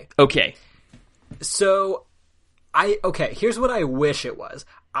 Okay. So, here's what I wish it was.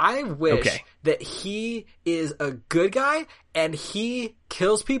 I wish that he is a good guy and he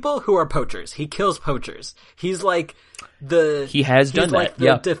kills people who are poachers. He kills poachers. He's like He has done like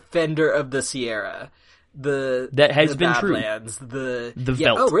that. The defender of the Sierra. That has been true. Badlands, the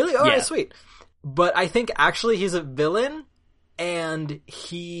Veld. Oh, really? Oh, yeah. Sweet. but I think actually he's a villain, and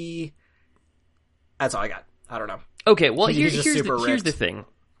that's all I got. I don't know. Okay, well, He's here's the thing.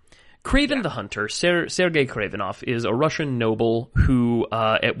 Kraven the Hunter, Sergei Kravenov, is a Russian noble who,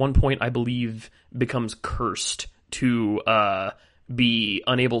 at one point, I believe, becomes cursed to be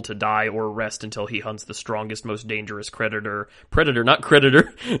unable to die or rest until he hunts the strongest, most dangerous predator, not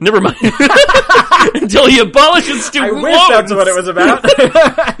creditor, never mind, until he abolishes student loans. I wish that's what it was about.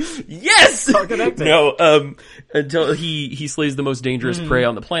 Yes! All connected. No, until he slays the most dangerous prey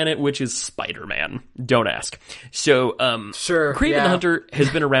on the planet, which is Spider-Man. Don't ask. So, sure, Kraven the Hunter has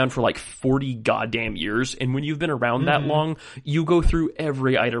been around for like 40 goddamn years, and when you've been around that long, you go through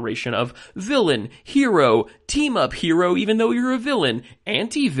every iteration of villain, hero, team-up hero, even though you're a villain,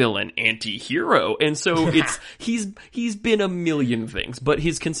 anti-villain, anti-hero, and so he's been a million things, but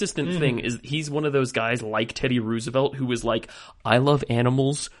his consistent thing is he's one of those guys like Teddy Roosevelt who is like, I love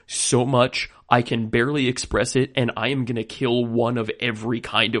animals so much, I can barely express it, and I am gonna kill one of every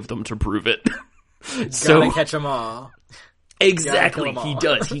kind of them to prove it. Gotta catch them all. Exactly, he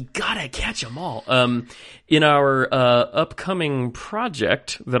does. He gotta catch them all. In our upcoming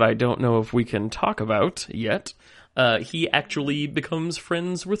project that I don't know if we can talk about yet, he actually becomes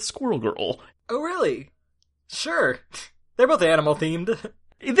friends with Squirrel Girl. Oh, really? Sure. They're both animal themed.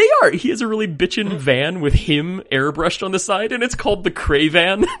 They are. He has a really bitchin' van with him airbrushed on the side, and it's called the Cray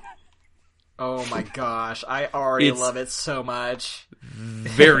Van. Oh my gosh, I already love it so much.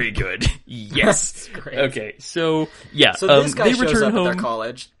 Very good. Yes. Great. Okay, so, yeah. So this guy they shows return up home. at their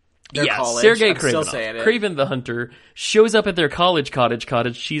college. Sergei I'm still Kravenov, saying it. Kraven the Hunter, shows up at their cottage,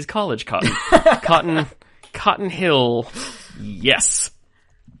 she's college cotton. Cotton Hill. Yes.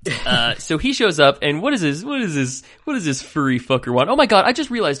 So he shows up, and what is this furry fucker want? Oh my god, I just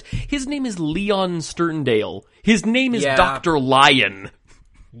realized his name is Leon Sterndale. His name is Dr. Lion.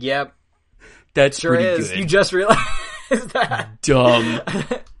 Yep. That's sure pretty is. good. You just realized that. Dumb.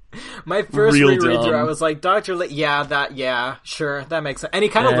 My first Real reread dumb. through, I was like, sure, that makes sense. And he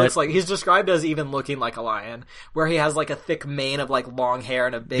kind of looks like, he's described as even looking like a lion, where he has like a thick mane of like long hair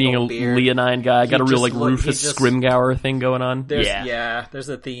and a big old beard. Being a leonine guy, got a real like Rufus Scrimgeour thing going on. There's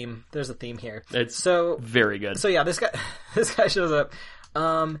a theme. There's a theme here. It's so very good. So yeah, this guy shows up,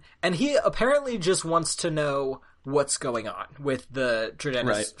 and he apparently just wants to know what's going on with the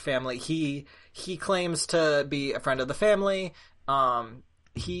Dradennis family. He claims to be a friend of the family.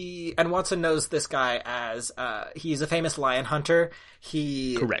 Watson knows this guy as, he's a famous lion hunter.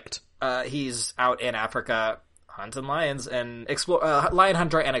 Correct. He's out in Africa hunting lions and lion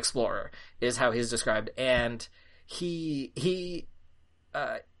hunter and explorer is how he's described. And Dr.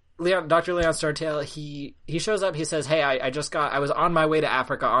 Leon Startail, he shows up, he says, hey, I was on my way to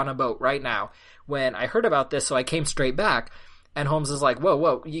Africa on a boat right now when I heard about this, so I came straight back. And Holmes is like,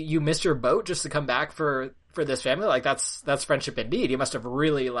 whoa, you missed your boat just to come back for this family? Like, that's friendship indeed. You must have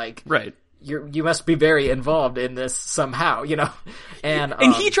really, like... Right. You must be very involved in this somehow, you know? And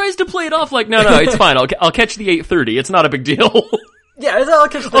he tries to play it off like, no, it's fine. I'll catch the 8:30. It's not a big deal. Yeah, I'll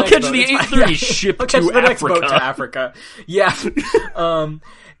catch the 8:30 ship to Africa. Next boat to Africa. Yeah.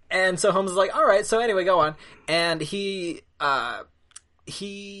 And so Holmes is like, all right, so anyway, go on. And he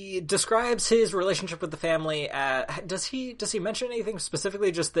describes his relationship with the family. Does he mention anything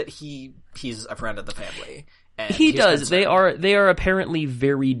specifically? Just that he's a friend of the family. And he does. They are apparently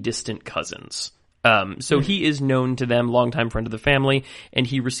very distant cousins. So he is known to them, longtime friend of the family, and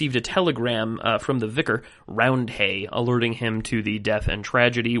he received a telegram from the vicar, Roundhay, alerting him to the death and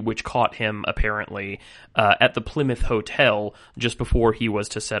tragedy, which caught him, apparently, at the Plymouth Hotel just before he was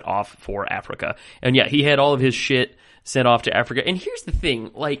to set off for Africa. And yeah, he had all of his shit sent off to Africa. And here's the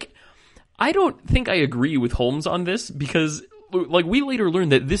thing, like, I don't think I agree with Holmes on this, because, like, we later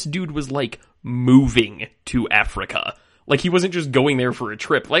learned that this dude was, like, moving to Africa. Like, he wasn't just going there for a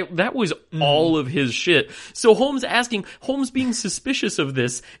trip. Like, that was all of his shit. So Holmes being suspicious of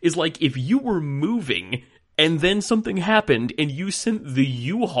this is like, if you were moving and then something happened and you sent the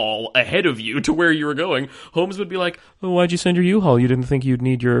U-Haul ahead of you to where you were going, Holmes would be like, oh, why'd you send your U-Haul? You didn't think you'd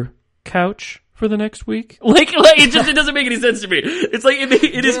need your couch for the next week? Like it doesn't make any sense to me. It's like,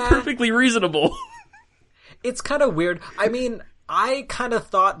 it is perfectly reasonable. It's kind of weird. I mean, I kind of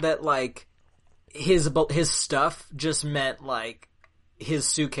thought that, like, his stuff just meant, like, his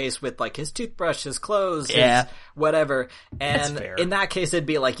suitcase with, like, his toothbrush, his clothes, his whatever. And in that case, it'd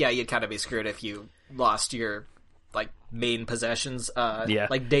be like, yeah, you'd kind of be screwed if you lost your, like, main possessions,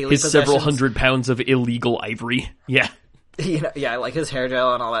 like daily his possessions. Several hundred pounds of illegal ivory. Yeah. You know, yeah, like his hair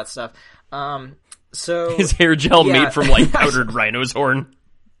gel and all that stuff. So his hair gel made from, like, powdered rhino's horn.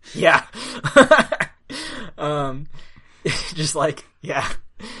 Yeah. Just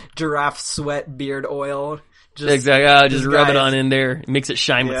giraffe sweat beard oil. Exactly. Just rub it on in there. It makes it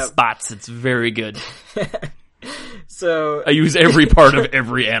shine with spots. It's very good. So I use every part of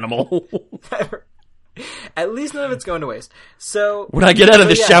every animal. At least none of it's going to waste. So when I get out of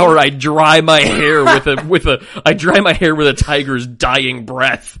the shower, I dry my hair with a tiger's dying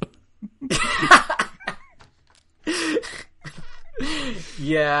breath.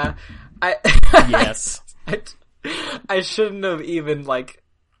 Yeah. Yes. I shouldn't have even,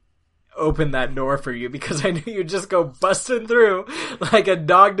 opened that door for you, because I knew you'd just go busting through like a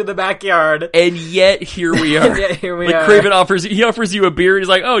dog to the backyard. And yet, here we are. Craven offers you a beer, and he's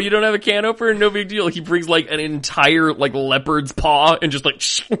like, oh, you don't have a can opener? No big deal. He brings, an entire, leopard's paw, and just,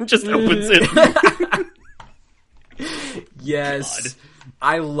 just opens it. Yes. God.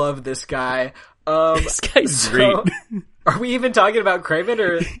 I love this guy. This guy's great. Are we even talking about Craven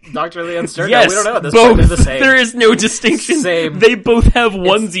or Dr. Leon Stern? Yes, no, we don't know at this both. point. They're the same. There is no distinction. Same. They both have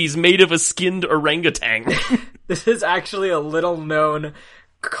onesies made of a skinned orangutan. This is actually a little-known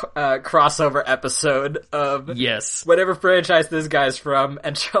crossover episode of whatever franchise this guy's from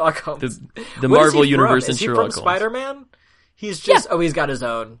and Sherlock Holmes. The Marvel Universe and Sherlock Holmes. Is he from Spider-Man? He's just... Yeah. Oh, he's got his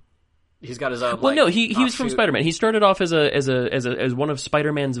own... He's got his own. Well, no, he was from Spider-Man. He started off as one of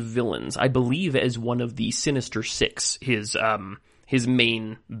Spider-Man's villains, I believe, as one of the Sinister Six, his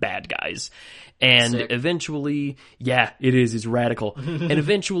main bad guys, and eventually, it is. It's radical, and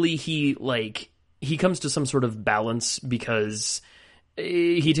eventually he comes to some sort of balance because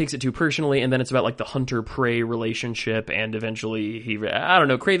he takes it too personally, and then it's about the hunter-prey relationship, and eventually I don't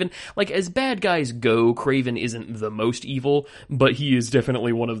know, Craven, as bad guys go, Craven isn't the most evil, but he is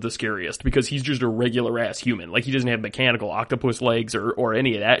definitely one of the scariest, because he's just a regular-ass human. He doesn't have mechanical octopus legs or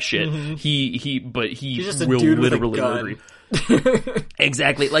any of that shit. Mm-hmm. He's just will literally murder you.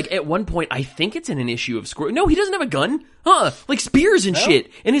 Exactly. At one point, I think it's in an issue of Squirrel. No, he doesn't have a gun. Spears and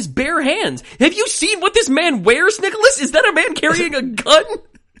shit in his bare hands. Have you seen what this man wears, Nicholas? Is that a man carrying a gun?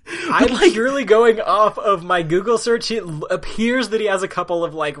 I'm purely going off of my Google search. It appears that he has a couple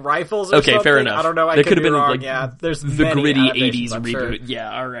of rifles or something. Okay, fair enough. I don't know. That could have been wrong. There's the gritty 80s reboot. Sure.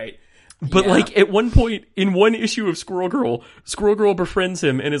 Yeah, all right. But at one point, in one issue of Squirrel Girl befriends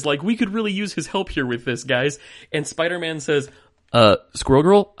him and is like, we could really use his help here with this, guys. And Spider-Man says, Squirrel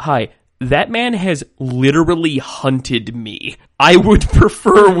Girl, hi. That man has literally hunted me. I would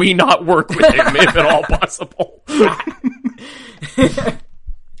prefer we not work with him if at all possible.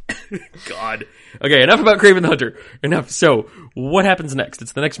 God. Okay, enough about Craven the Hunter. Enough. So, what happens next?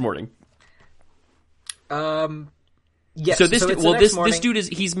 It's the next morning. Yes. So this dude is,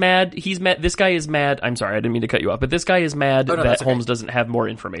 he's mad. This guy is mad. I'm sorry, I didn't mean to cut you off, but this guy is mad that Holmes doesn't have more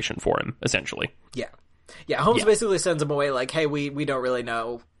information for him, essentially. Yeah. Yeah, Holmes basically sends him away hey, we don't really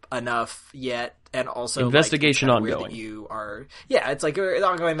know enough yet, and also investigation ongoing. It's an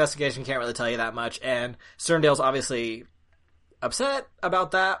ongoing investigation, can't really tell you that much, and Sterndale's obviously upset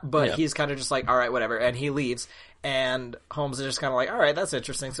about that, but he's kind of just all right, whatever, and he leaves, and Holmes is just kind of all right, that's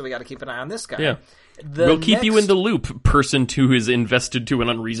interesting, so we got to keep an eye on this guy. Yeah. We'll keep you in the loop, person who is invested to an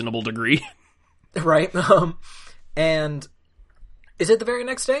unreasonable degree. Right. And is it the very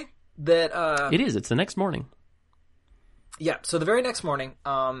next day that It is, it's the next morning. Yeah, so the very next morning,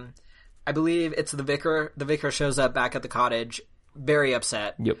 I believe it's the vicar. The vicar shows up back at the cottage, very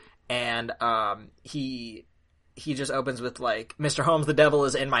upset. Yep. And he just opens with Mr. Holmes, the devil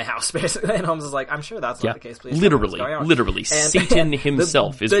is in my house, basically. And Holmes is I'm sure that's not the case. Please, literally, Satan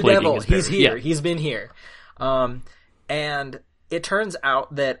himself is plaguing devil. His bear. He's here. Yeah. He's been here. And it turns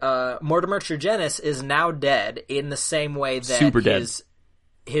out that Mortimer Tregennis is now dead in the same way that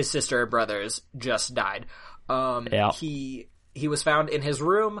his sister and brothers just died. He was found in his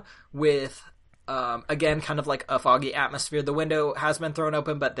room with again kind of a foggy atmosphere. The window has been thrown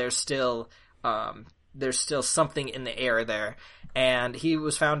open, but there's still something in the air there, and he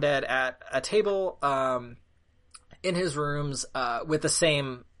was found dead at a table in his rooms with the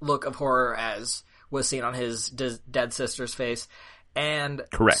same look of horror as was seen on his dead sister's face. And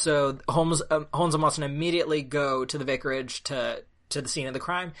correct. So Holmes and Watson immediately go to the vicarage to the scene of the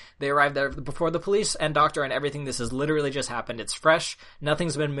crime. They arrive there before the police and doctor and everything. This has literally just happened. It's fresh.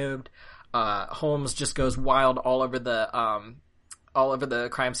 Nothing's been moved. Holmes just goes wild all over the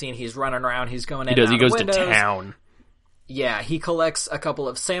crime scene. He's running around. He's going in. He goes to town. Yeah, he collects a couple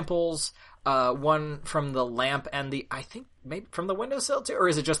of samples. One from the lamp and I think maybe from the windowsill too, or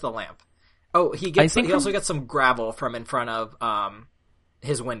is it just the lamp? Oh, he also gets some gravel from in front of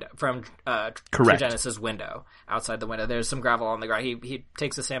his window, from Tregennis's window outside the window. There's some gravel on the ground. He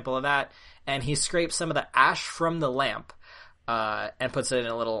takes a sample of that and he scrapes some of the ash from the lamp and puts it in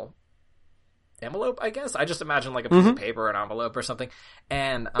a little envelope, I guess. I just imagine like a piece of paper, an envelope or something.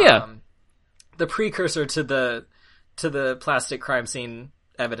 And the precursor to the plastic crime scene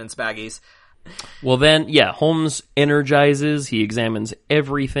evidence baggies. Well then, Holmes energizes, he examines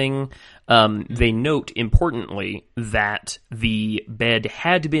everything. They note, importantly, that the bed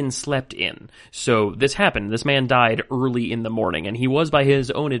had been slept in. So this happened. This man died early in the morning, and he was, by his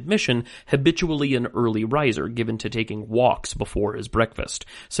own admission, habitually an early riser, given to taking walks before his breakfast.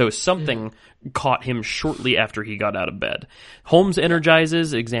 So something caught him shortly after he got out of bed. Holmes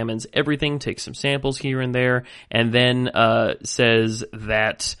energizes, examines everything, takes some samples here and there, and then says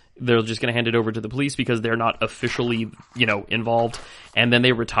that they're just going to hand it over to the police because they're not officially, involved. And then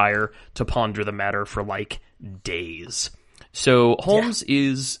they retire to ponder the matter for like days. So Holmes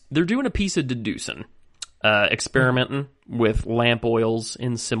they're doing a piece of deducing, experimenting with lamp oils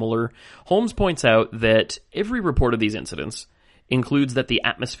and similar. Holmes points out that every report of these incidents includes that the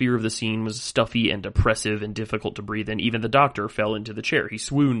atmosphere of the scene was stuffy and oppressive and difficult to breathe in. Even the doctor fell into the chair. He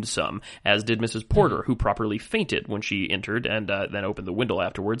swooned some, as did Mrs. Porter, who properly fainted when she entered and then opened the window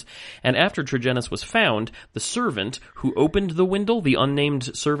afterwards. And after Tregennis was found, the servant who opened the window, the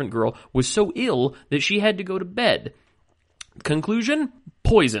unnamed servant girl, was so ill that she had to go to bed. Conclusion?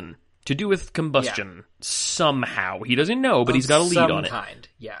 Poison. To do with combustion. Somehow. He doesn't know, but he's got a lead on it.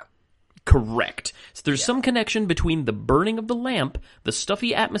 Correct. So there's some connection between the burning of the lamp, the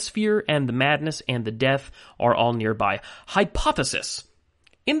stuffy atmosphere, and the madness and the death are all nearby. Hypothesis.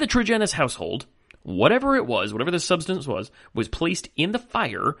 In the Tregennis household, whatever it was, whatever the substance was placed in the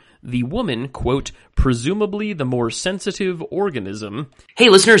fire. The woman, quote, presumably the more sensitive organism. Hey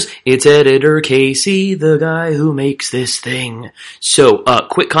listeners, it's Editor Casey, the guy who makes this thing. So,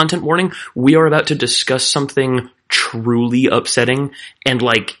 quick content warning. We are about to discuss something truly upsetting and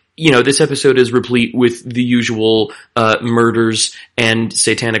this episode is replete with the usual murders and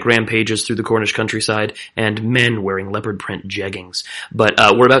satanic rampages through the Cornish countryside and men wearing leopard print jeggings. But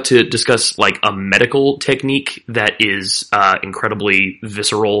we're about to discuss a medical technique that is incredibly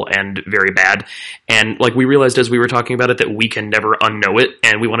visceral and very bad. And we realized as we were talking about it that we can never unknow it,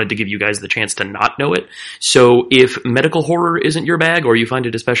 and we wanted to give you guys the chance to not know it. So if medical horror isn't your bag or you find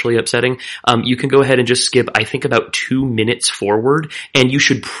it especially upsetting, you can go ahead and just skip, I think, about 2 minutes forward, and you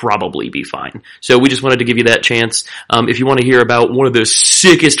should probably be fine. So we just wanted to give you that chance. If you want to hear about one of the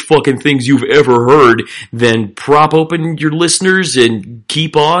sickest fucking things you've ever heard, then prop open your listeners and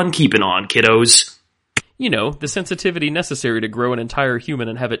keep on keeping on, kiddos. The sensitivity necessary to grow an entire human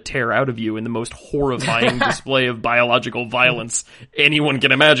and have it tear out of you in the most horrifying display of biological violence anyone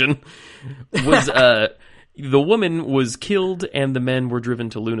can imagine was, the woman was killed and the men were driven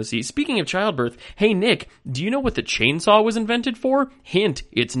to lunacy. Speaking of childbirth, hey Nick, do you know what the chainsaw was invented for? Hint,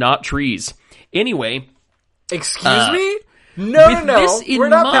 it's not trees. Anyway. Excuse me? No. We're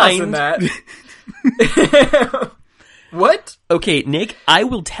not passing that. What? Okay, Nick, I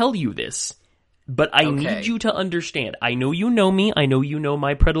will tell you this, but I need you to understand. I know you know me. I know you know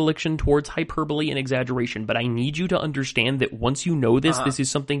my predilection towards hyperbole and exaggeration, but I need you to understand that once you know this, this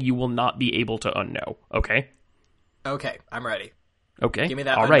is something you will not be able to unknow. Okay? Okay, I'm ready. Okay. Give me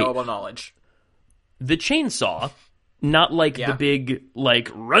that unknowable knowledge. The chainsaw, not the big,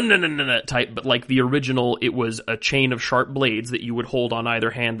 run type, but the original, it was a chain of sharp blades that you would hold on either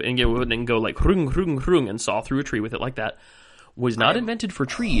hand and go hrung, and saw through a tree with it like that. Was not invented for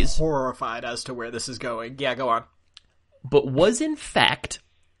trees. Horrified as to where this is going. Yeah, go on. But was in fact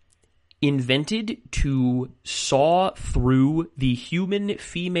invented to saw through the human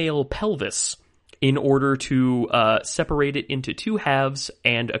female pelvis in order to separate it into 2 halves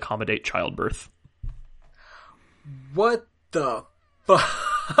and accommodate childbirth. What the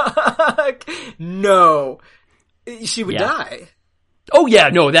fuck? No. She would die. Oh yeah,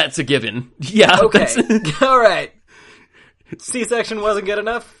 no, that's a given. Yeah. Okay. All right. C-section wasn't good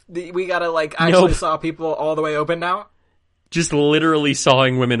enough? We gotta, actually saw people all the way open now? Just literally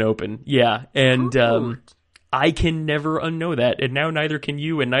sawing women open. Yeah. And, I can never unknow that, and now neither can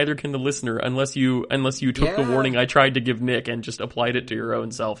you, and neither can the listener, unless you took the warning I tried to give Nick and just applied it to your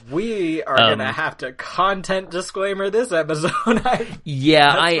own self. We are gonna have to content disclaimer this episode. I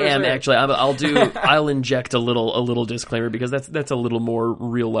am sure. Actually. I'll inject a little disclaimer because that's a little more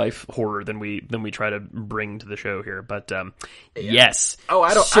real life horror than we try to bring to the show here. But yes. Oh,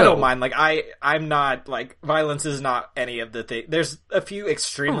 I don't mind. I'm not violence is not any of the things. There's a few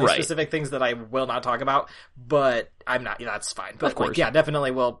extremely specific things that I will not talk about. But I'm not. That's fine. But of course, definitely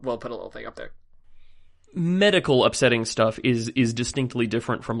we'll put a little thing up there. Medical upsetting stuff is distinctly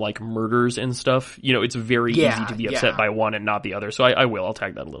different from murders and stuff. It's very easy to be upset by one and not the other. So I'll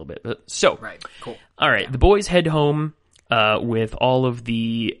tag that a little bit. But right, cool. All right, the boys head home. with all of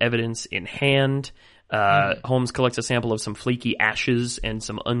the evidence in hand. Holmes collects a sample of some flaky ashes and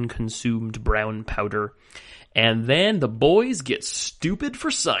some unconsumed brown powder. And then the boys get stupid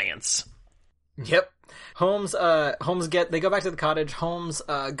for science. Yep. They go back to the cottage. Holmes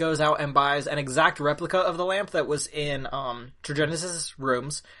goes out and buys an exact replica of the lamp that was in Tregennis's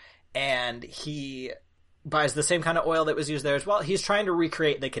rooms, and he buys the same kind of oil that was used there as well. He's trying to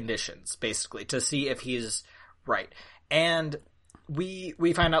recreate the conditions, basically, to see if he's right. And we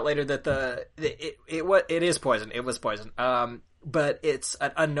find out later that it is poison. It was poison. But it's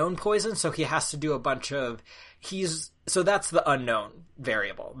an unknown poison, so he has to do a bunch of so that's the unknown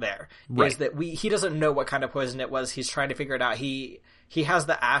variable there. Right. Is that he doesn't know what kind of poison it was. He's trying to figure it out. He has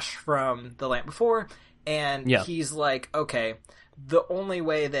the ash from the lamp before, and he's like, okay, the only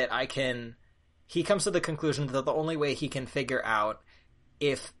way that he comes to the conclusion that the only way he can figure out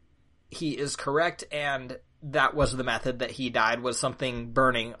if he is correct and that was the method that he died was something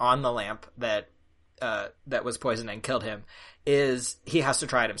burning on the lamp that was poison and killed him, is he has to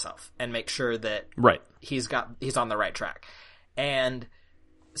try it himself and make sure that he's on the right track. And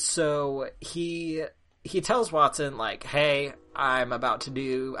so he tells Watson, like, hey, I'm about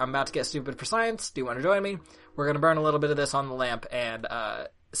to get stupid for science. Do you want to join me? We're going to burn a little bit of this on the lamp and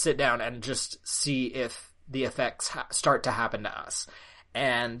sit down and just see if the effects start to happen to us.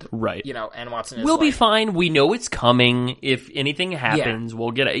 And, and Watson is we'll be fine. We know it's coming. If anything happens,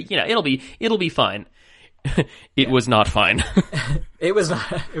 we'll get it. It'll be fine. It was not fine. It was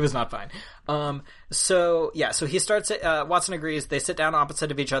not fine. So he starts it, Watson agrees. They sit down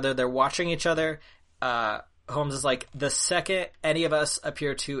opposite of each other. They're watching each other. Holmes is like, the second any of us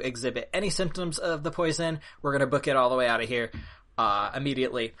appear to exhibit any symptoms of the poison, we're going to book it all the way out of here,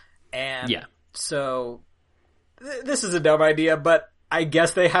 immediately. And so this is a dumb idea, but I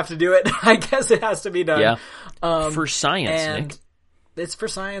guess they have to do it. I guess it has to be done. Yeah. For science, Nick. It's for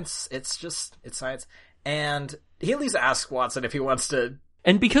science. It's science. And he at least asks Watson if he wants to.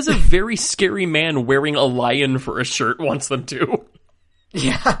 And because a very scary man wearing a lion for a shirt wants them to.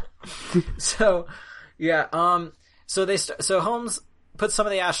 Yeah. So Holmes puts some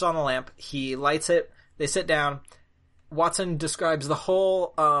of the ashes on the lamp. He lights it. They sit down. Watson describes the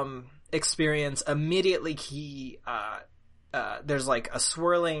whole experience. Immediately there's like a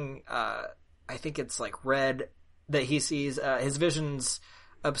swirling, I think it's like red that he sees. His vision's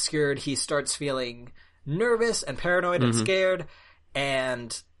obscured. He starts feeling nervous and paranoid and scared,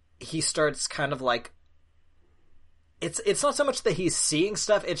 and he starts kind of like, it's not so much that he's seeing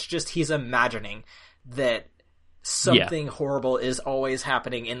stuff, it's just he's imagining that something horrible is always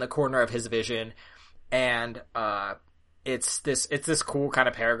happening in the corner of his vision. And it's this cool kind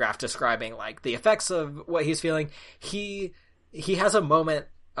of paragraph describing like the effects of what he's feeling. He has a moment,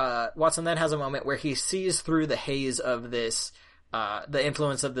 Watson then has a moment where he sees through the haze of this, the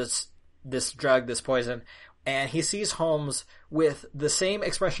influence of this drug, this poison, and he sees Holmes with the same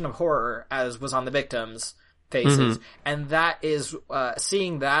expression of horror as was on the victims' faces. And that is,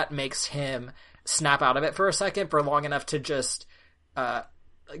 seeing that makes him snap out of it for a second, for long enough to just,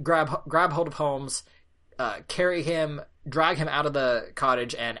 grab hold of Holmes, carry him, drag him out of the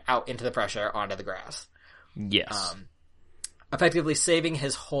cottage and out into the fresh air onto the grass. Yes. Effectively saving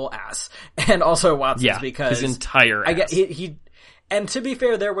his whole ass. And also Watson's, because his entire ass. I get he and to be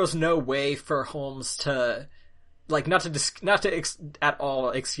fair, there was no way for Holmes to, like, not to at all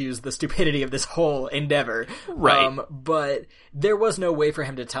excuse the stupidity of this whole endeavor. Right. But there was no way for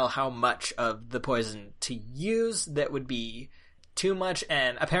him to tell how much of the poison to use that would be too much,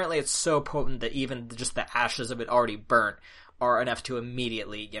 and apparently it's so potent that even just the ashes of it already burnt are enough to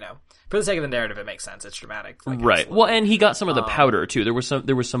immediately, for the sake of the narrative, it makes sense. It's dramatic. Like, right. Well, and he got some of the powder too. There was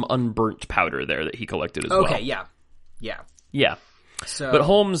some unburnt powder there that he collected as well. Okay. Yeah. So, but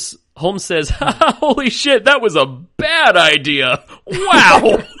Holmes says, "Holy shit, that was a bad idea!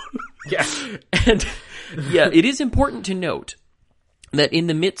 Wow." Yeah. And it is important to note that in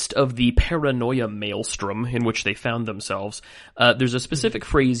the midst of the paranoia maelstrom in which they found themselves, there's a specific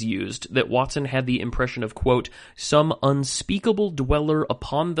phrase used that Watson had the impression of, quote, some unspeakable dweller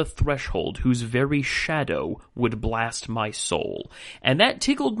upon the threshold whose very shadow would blast my soul. And that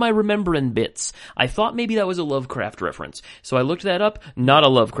tickled my remembering bits. I thought maybe that was a Lovecraft reference. So I looked that up. Not a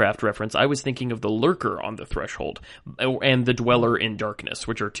Lovecraft reference. I was thinking of the lurker on the threshold and the dweller in darkness,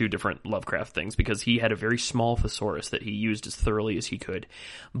 which are two different Lovecraft things, because he had a very small thesaurus that he used as thoroughly as he could.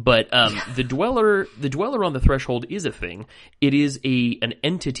 But the dweller on the threshold is a thing. It is an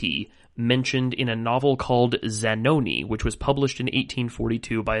entity mentioned in a novel called Zanoni, which was published in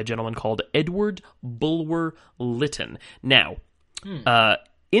 1842 by a gentleman called Edward Bulwer Lytton. Now,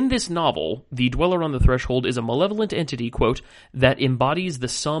 In this novel, the Dweller on the Threshold is a malevolent entity, quote, that embodies the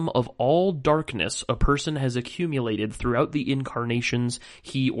sum of all darkness a person has accumulated throughout the incarnations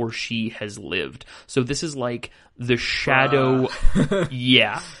he or she has lived. So this is like the shadow.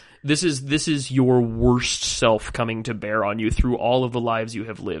 Yeah. This is your worst self coming to bear on you through all of the lives you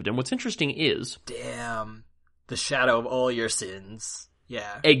have lived. And what's interesting is... Damn. The shadow of all your sins.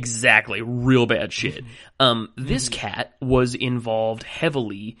 Yeah. Exactly. Real bad shit. This cat was involved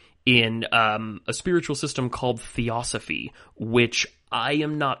heavily in a spiritual system called Theosophy, which I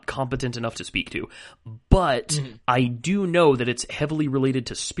am not competent enough to speak to. But I do know that it's heavily related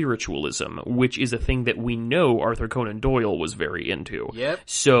to spiritualism, which is a thing that we know Arthur Conan Doyle was very into. Yep.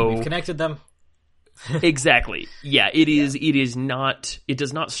 So we've connected them. Exactly. Yeah, it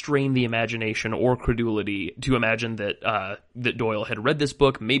does not strain the imagination or credulity to imagine that that Doyle had read this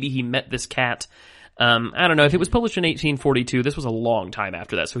book. Maybe he met this cat. I don't know. If it was published in 1842, this was a long time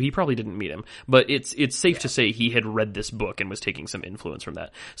after that, so he probably didn't meet him. But it's safe to say he had read this book and was taking some influence from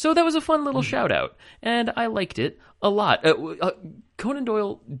that. So that was a fun little shout out, and I liked it a lot. Conan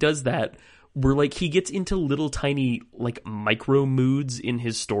Doyle does that, where like he gets into little tiny like micro moods in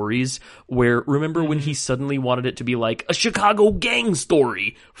his stories, where remember when he suddenly wanted it to be like a Chicago gang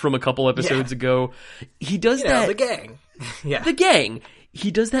story from a couple episodes ago? He does that. The gang. Yeah. The gang. He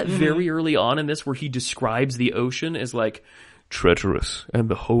does that very early on in this, where he describes the ocean as like treacherous and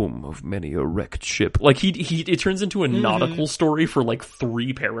the home of many a wrecked ship. Like it turns into a nautical story for like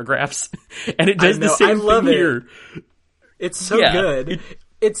 3 paragraphs. And it does the same thing here. It's so good.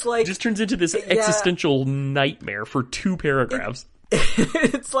 It's like... It just turns into this existential nightmare for 2 paragraphs.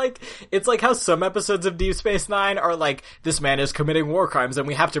 It's like how some episodes of Deep Space Nine are like, this man is committing war crimes and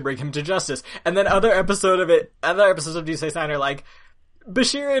we have to bring him to justice. And then other episodes of Deep Space Nine are like,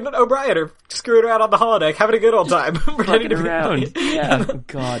 Bashir and O'Brien are screwing around on the holodeck, having a good old time. Fucking around. Yeah.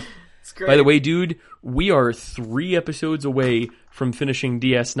 God. It's great. By the way, dude, we are 3 episodes away from finishing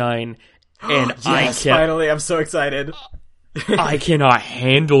DS9. And yes, finally, I'm so excited. I cannot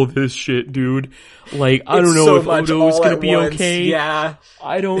handle this shit, dude. Like, I don't know if Odo's gonna be okay. Yeah.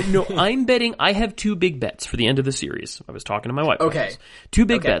 I don't know. I'm betting, I have 2 big bets for the end of the series. I was talking to my wife. Okay. 2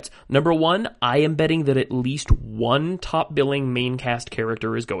 big bets. Number 1, I am betting that at least 1 top billing main cast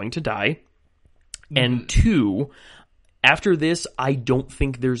character is going to die. And 2, after this, I don't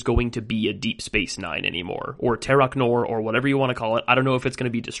think there's going to be a Deep Space Nine anymore, or Terok Nor, or whatever you want to call it. I don't know if it's going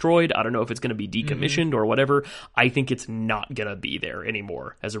to be destroyed. I don't know if it's going to be decommissioned or whatever. I think it's not going to be there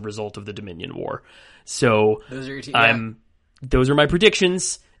anymore as a result of the Dominion War. So those are my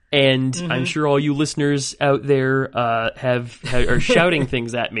predictions. And I'm sure all you listeners out there are shouting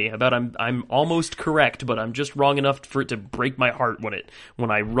things at me about I'm almost correct, but I'm just wrong enough for it to break my heart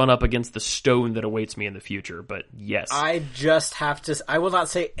when I run up against the stone that awaits me in the future. But yes, I just have to. I will not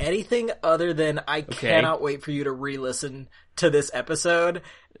say anything other than I cannot wait for you to re-listen to this episode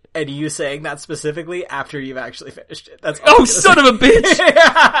and you saying that specifically after you've actually finished it. That's all son of a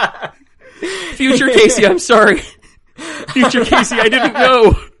bitch! Future Casey, I'm sorry. Future Casey, I didn't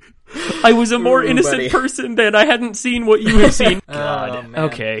know. I was a more innocent person then. I hadn't seen what you have seen. God.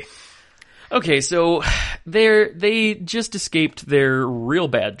 Okay, so they just escaped their real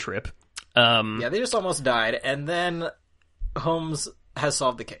bad trip. Yeah, they just almost died, and then Holmes has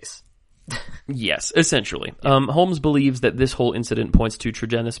solved the case. Yes, essentially. Holmes believes that this whole incident points to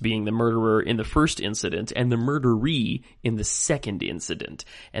Tregennis being the murderer in the first incident and the murderee in the second incident,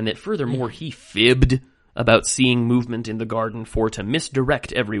 and that furthermore he fibbed about seeing movement in the garden to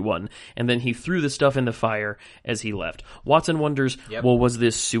misdirect everyone, and then he threw the stuff in the fire as he left. Watson wonders, well, was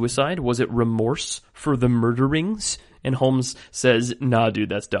this suicide? Was it remorse for the murderings? And Holmes says, nah, dude,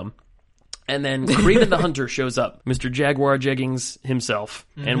 that's dumb. And then Craven the Hunter shows up, Mr. Jaguar Jeggings himself.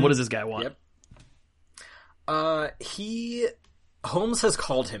 And what does this guy want? Holmes has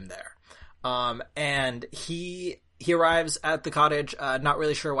called him there. And he arrives at the cottage, not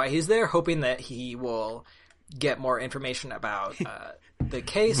really sure why he's there, hoping that he will get more information about the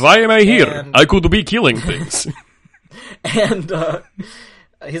case. Why am I here? I could be killing things. And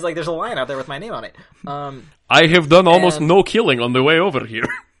he's like, there's a line out there with my name on it. I have done almost no killing on the way over here.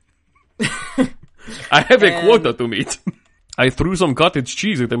 I have a quota to meet. I threw some cottage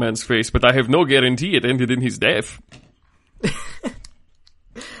cheese at the man's face, but I have no guarantee it ended in his death.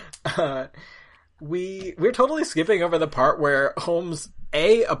 We're totally skipping over the part where Holmes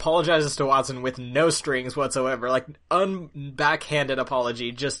apologizes to Watson with no strings whatsoever, like backhanded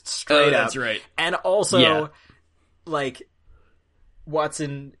apology, just straight up. That's right. And also, like,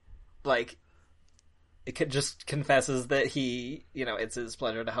 Watson, like, just confesses that he, it's his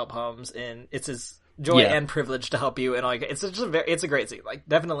pleasure to help Holmes, and it's his joy and privilege to help you, and like it's a great scene. Like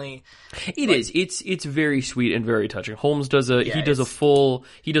definitely, it is. It's very sweet and very touching. Holmes does a full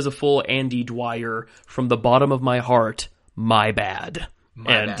Andy Dwyer from the bottom of my heart. My bad.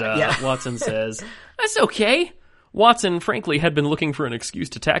 Watson says, "That's okay." Watson, frankly, had been looking for an excuse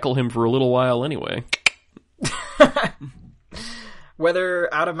to tackle him for a little while anyway.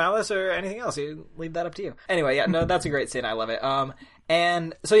 Whether out of malice or anything else, you leave that up to you. Anyway, that's a great scene. I love it.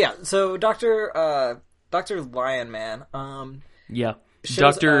 And so Dr. Lion Man,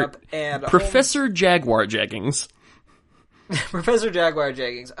 Dr. Professor Jaguar Jeggings. Professor Jaguar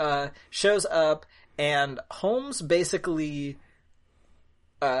Jeggings, shows up, and Holmes basically,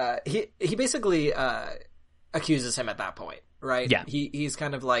 he basically, accuses him at that point, right? Yeah. He's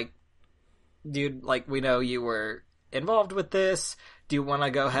kind of like, dude, like, we know you were involved with this. Do you want to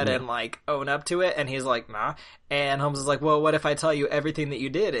go ahead and like own up to it? And he's like, nah. And Holmes is like, well, what if I tell you everything that you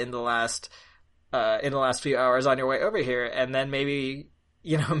did in the last few hours on your way over here, and then maybe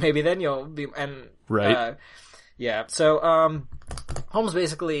then you'll be right. So Holmes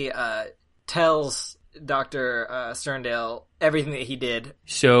basically tells Dr. Sterndale everything that he did.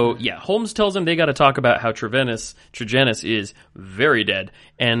 So, Holmes tells him they got to talk about how Tregennis is very dead,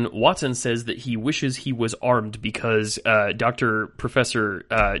 and Watson says that he wishes he was armed because Professor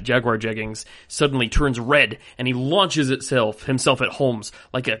Jaguar Jeggings suddenly turns red, and he launches himself at Holmes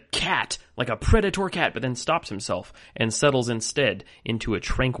like a cat, like a predator cat, but then stops himself and settles instead into a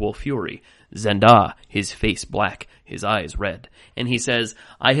tranquil fury. Zenda, his face black, his eyes red. And he says,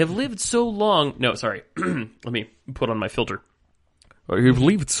 I have lived so long... No, sorry. Let me put on my filter. I have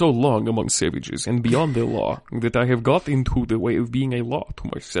lived so long among savages and beyond the law that I have got into the way of being a law to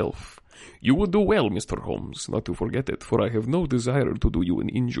myself. You would do well, Mr. Holmes, not to forget it, for I have no desire to do you an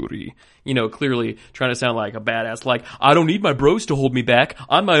injury. Clearly trying to sound like a badass, like, I don't need my bros to hold me back.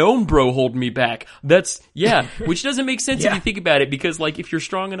 I'm my own bro holding me back. Which doesn't make sense if you think about it, because, like, if you're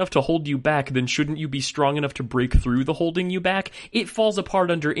strong enough to hold you back, then shouldn't you be strong enough to break through the holding you back? It falls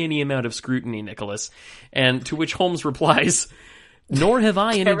apart under any amount of scrutiny, Nicholas. And to which Holmes replies, nor have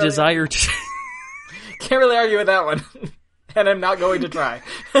I any desire to... Can't really argue with that one. And I'm not going to try.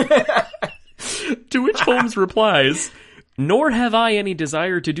 To which Holmes replies, nor have I any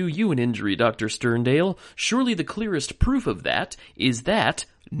desire to do you an injury, Dr. Sterndale. Surely the clearest proof of that is that,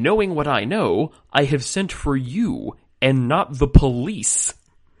 knowing what I know, I have sent for you and not the police.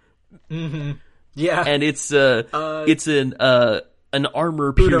 Mm-hmm. Yeah. And it's an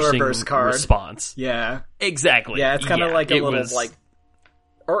armor-piercing response. Yeah. Exactly. Yeah, it's kind of like a little, like...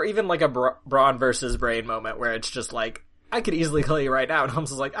 Or even like a Brawn versus Brain moment where it's just like, I could easily kill you right now, and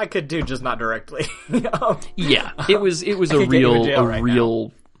Holmes is like, I could do, just not directly. It was a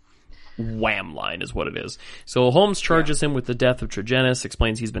real wham line is what it is. So Holmes charges him with the death of Tregennis,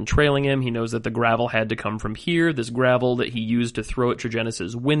 explains he's been trailing him. He knows that the gravel had to come from here, this gravel that he used to throw at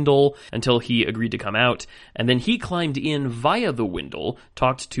Tregennis's window until he agreed to come out. And then he climbed in via the window,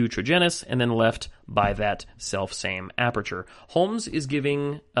 talked to Tregennis, and then left by that self-same aperture. Holmes is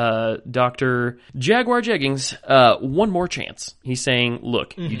giving Dr. Jaguar Jeggings one more chance. He's saying,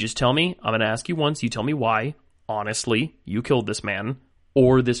 look, you just tell me, I'm going to ask you once, you tell me why, honestly, you killed this man,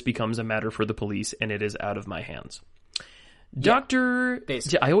 or this becomes a matter for the police and it is out of my hands. Dr.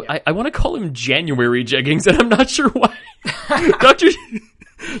 I want to call him January Jeggings, and I'm not sure why.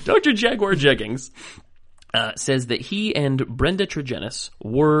 Dr. Jaguar Jeggings says that he and Brenda Tregennis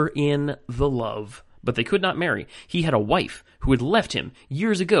were in the love, but they could not marry. He had a wife who had left him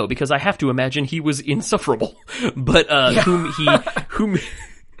years ago because I have to imagine he was insufferable, but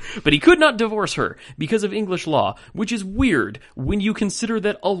but he could not divorce her because of English law, which is weird when you consider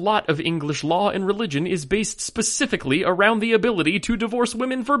that a lot of English law and religion is based specifically around the ability to divorce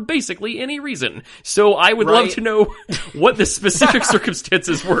women for basically any reason. So I would love to know what the specific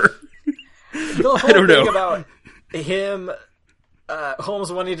circumstances were. The whole thing about him,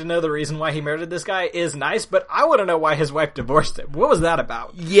 Holmes wanting to know the reason why he murdered this guy is nice, but I want to know why his wife divorced him. What was that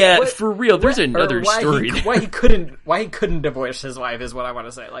about? Yeah, for real. There's another story. Why he couldn't divorce his wife is what I want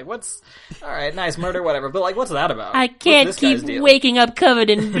to say. Like, alright, nice, murder, whatever, but like, what's that about? I can't keep waking up covered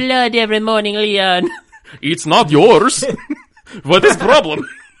in blood every morning, Leon. It's not yours. What is the problem?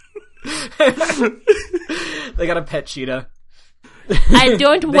 They got a pet cheetah. I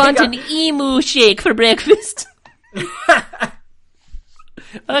don't want an emu shake for breakfast.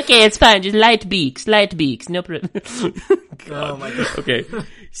 Okay, it's fine. Just light beaks. No problem. Oh my god. Okay,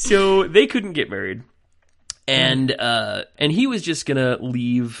 so they couldn't get married. And he was just gonna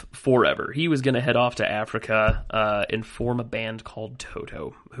leave forever. He was gonna head off to Africa and form a band called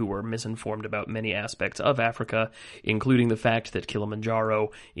Toto, who were misinformed about many aspects of Africa, including the fact that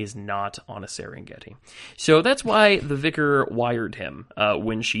Kilimanjaro is not on a Serengeti. So that's why the vicar wired him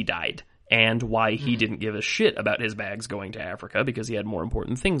when she died, and why he didn't give a shit about his bags going to Africa, because he had more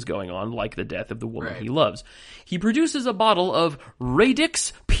important things going on, like the death of the woman he loves. He produces a bottle of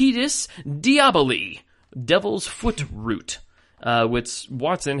Radix Pedis Diaboli, Devil's Foot Root, which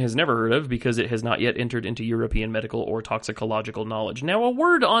Watson has never heard of because it has not yet entered into European medical or toxicological knowledge. Now, a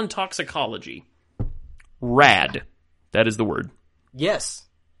word on toxicology. Rad. That is the word. Yes.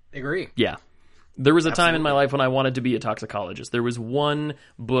 Agree. Yeah. There was a time in my life when I wanted to be a toxicologist. There was one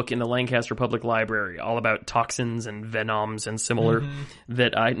book in the Lancaster Public Library all about toxins and venoms and similar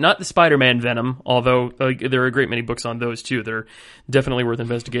that not the Spider-Man venom, although there are a great many books on those too. They're definitely worth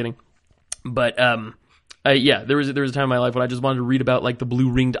investigating. But, yeah, there was a time in my life when I just wanted to read about like the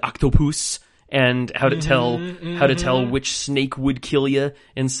blue-ringed octopus and how to tell which snake would kill you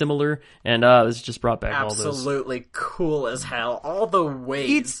and similar. And this just brought back all those. Absolutely cool as hell. All the ways.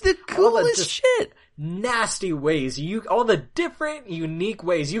 It's the coolest shit. Nasty ways. All the different, unique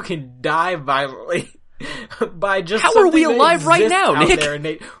ways you can die violently by just. How are we alive right now,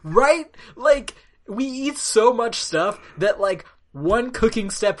 Nick? Right? Like, we eat so much stuff that like one cooking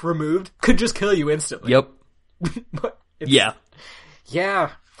step removed could just kill you instantly. Yep. Yeah.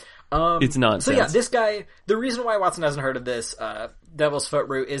 It's nonsense. So yeah, this guy, the reason why Watson hasn't heard of this Devil's Foot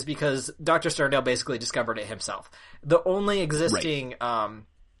Root is because Dr. Sterndale basically discovered it himself. The only existing,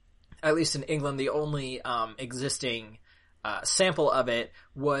 at least in England, the only existing sample of it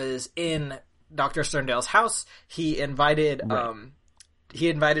was in Dr. Sterndale's house. He invited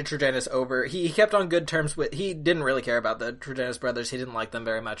Tregennis over. He kept on good terms with, he didn't really care about the Tregennis brothers. He didn't like them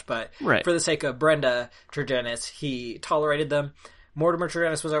very much, but for the sake of Brenda Tregennis, he tolerated them. Mortimer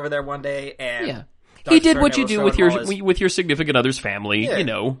Tregennis was over there one day, and he did what you do with your significant other's family. You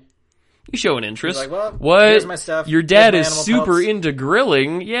know, you show an interest. Like, well, what? Here's my stuff. Your dad is animal super pelts. into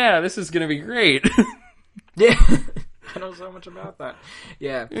grilling. Yeah, this is gonna be great. Yeah, I know so much about that.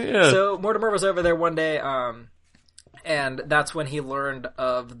 Yeah. So Mortimer was over there one day, and that's when he learned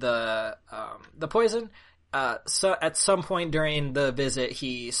of the poison. So at some point during the visit,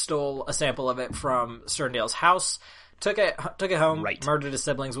 he stole a sample of it from Sterndale's house. Took it home, murdered his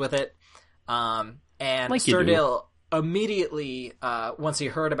siblings with it, and like Sterndale immediately, once he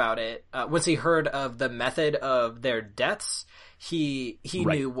heard about it, once he heard of the method of their deaths, he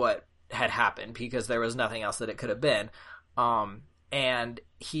knew what had happened because there was nothing else that it could have been, and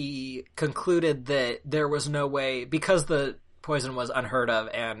he concluded that there was no way, because the poison was unheard of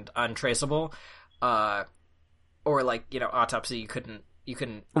and untraceable, or like, you know, autopsy, you couldn't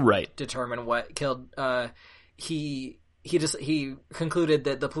determine what killed. He concluded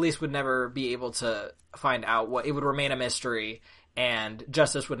that the police would never be able to find out what, it would remain a mystery, and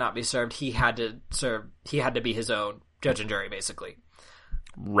justice would not be served. He had to be his own judge and jury, basically.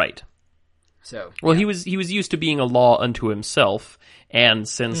 Right. So, well, he was used to being a law unto himself, and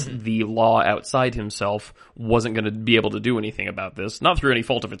since the law outside himself wasn't going to be able to do anything about this, not through any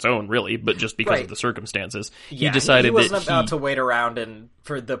fault of its own, really, but just because of the circumstances, he decided he wasn't about to wait around and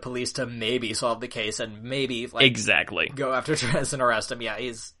for the police to maybe solve the case and maybe go after Trez and arrest him. Yeah,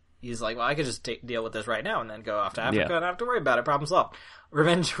 he's like, well, I could just deal with this right now and then go off to Africa and not have to worry about it. Problem solved.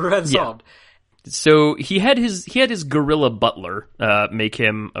 Revenge solved. So he had his gorilla butler make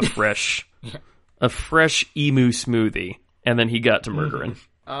him a fresh emu smoothie, and then he got to murdering.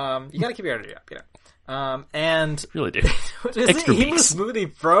 You gotta keep your energy up, you know. And really do. Is the emu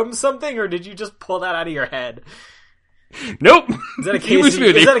smoothie from something, or did you just pull that out of your head? Nope. Is that a Casey?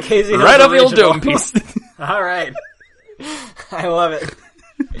 Is that a Casey? Right off the old dome piece. All right. I love it.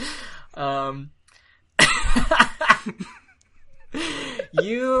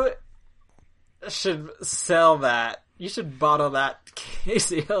 You should sell that. You should bottle that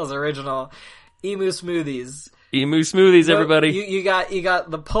Casey Hill's original emu smoothies. Emu smoothies, everybody. You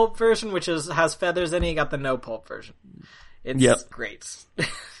got the pulp version, which has feathers in it. You got the no pulp version. It's great.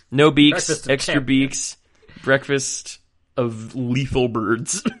 No beaks, extra beaks, breakfast of lethal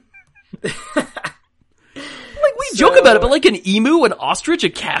birds. Like, we joke about it, but like an emu, an ostrich, a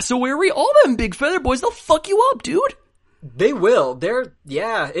cassowary, all them big feather boys, they'll fuck you up, dude. They will.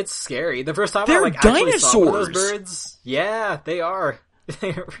 It's scary. The first time they're I actually saw one of those dinosaurs. birds, they are.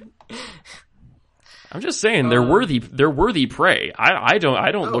 I'm just saying they're worthy prey. I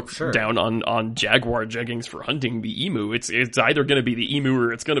don't look down on jaguar jeggings for hunting the emu. It's either going to be the emu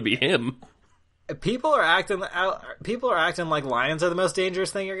or it's going to be him. People are acting like lions are the most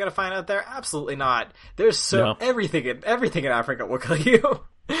dangerous thing you're going to find out there. Absolutely not. There's everything in Africa will kill you.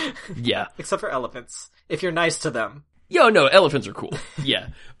 Yeah. Except for elephants. If you're nice to them. Yo, no, elephants are cool. Yeah.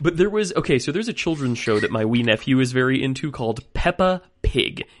 But there's a children's show that my wee nephew is very into called Peppa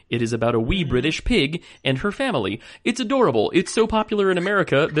Pig. It is about a wee British pig and her family. It's adorable. It's so popular in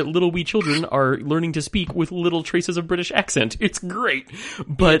America that little wee children are learning to speak with little traces of British accent. It's great.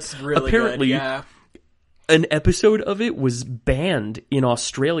 But it's really apparently, good, yeah. An episode of it was banned in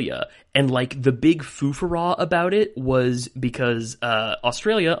Australia, and like the big foofara about it was because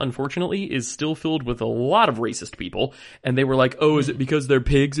Australia, unfortunately, is still filled with a lot of racist people, and they were like, oh, is it because they're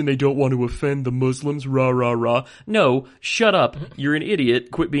pigs and they don't want to offend the Muslims? Rah, rah, rah. No, shut up. You're an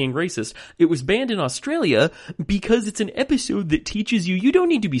idiot. Quit being racist. It was banned in Australia because it's an episode that teaches you don't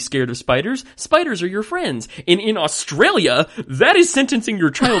need to be scared of spiders. Spiders are your friends. And in Australia, that is sentencing your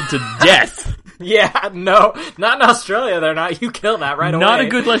child to death. Yeah, no, not in Australia. They're not. You kill that right away. Not a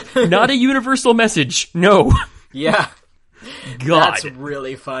good, not a universal message. No. Yeah. God. That's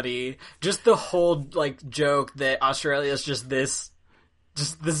really funny. Just the whole, like, joke that Australia is just this.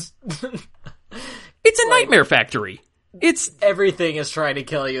 It's a nightmare factory. Everything is trying to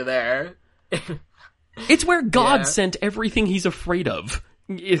kill you there. It's where God sent everything he's afraid of.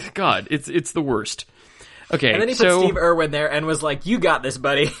 God, it's the worst. Okay, and then he put Steve Irwin there and was like, you got this,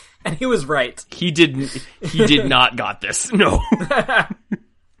 buddy. And he was right. He did not got this. No.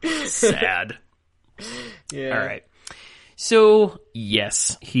 Sad. Yeah. All right. So,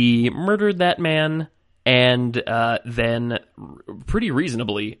 yes, he murdered that man and then pretty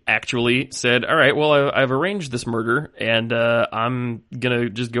reasonably actually said, all right, well, I've arranged this murder and I'm going to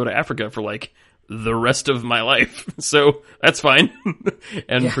just go to Africa for like the rest of my life. So that's fine.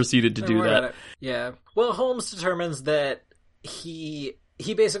 And proceeded to do that. Yeah. Well, Holmes determines that he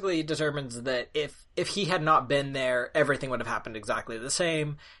basically determines that if he had not been there, everything would have happened exactly the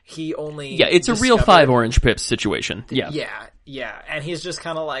same. He only it's a real 5 orange pips situation. Yeah. And he's just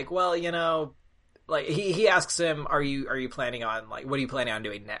kind of like, well, you know, like he asks him, are you planning on, like, what are you planning on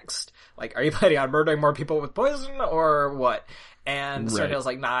doing next? Like, are you planning on murdering more people with poison or what? And Sergio's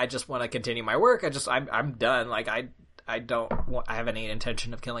like, nah, I just want to continue my work. I'm done. Like, I don't have any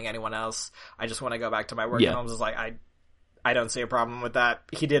intention of killing anyone else. I just want to go back to my work. And Holmes is like, I don't see a problem with that.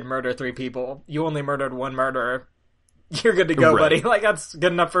 He did murder 3 people. You only murdered 1 murderer. You're good to go, buddy. Like, that's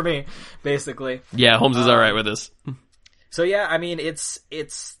good enough for me, basically. Yeah, Holmes is alright with this. So yeah, I mean, it's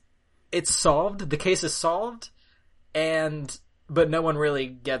solved. The case is solved, but no one really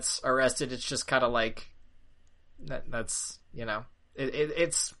gets arrested. It's just kind of like, that's, you know,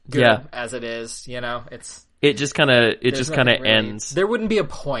 it's good as it is, you know, it just kind of ends. There wouldn't be a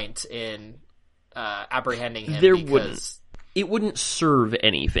point in apprehending him it wouldn't serve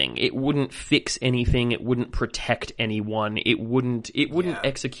anything. It wouldn't fix anything. It wouldn't protect anyone. It wouldn't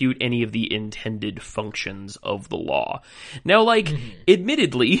execute any of the intended functions of the law. Now, like,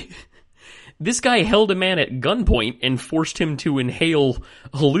 admittedly, this guy held a man at gunpoint and forced him to inhale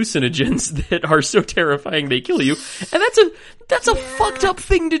hallucinogens that are so terrifying they kill you. And that's a fucked up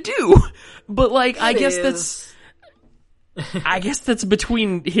thing to do. But like, I guess that's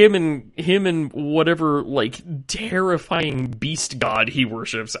between him and whatever, like, terrifying beast god he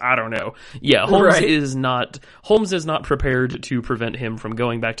worships. I don't know. Yeah, Holmes is not prepared to prevent him from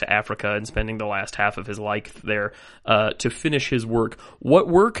going back to Africa and spending the last half of his life there to finish his work. What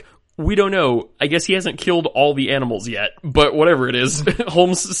work? We don't know. I guess he hasn't killed all the animals yet, but whatever it is,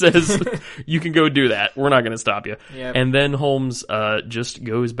 Holmes says, you can go do that. We're not going to stop you. Yep. And then Holmes just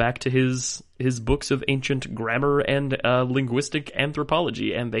goes back to his books of ancient grammar and linguistic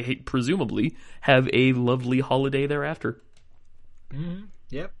anthropology, and they presumably have a lovely holiday thereafter. Mm-hmm.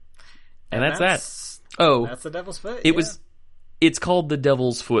 Yep. And that's that. Oh. That's the Devil's Foot. It's called the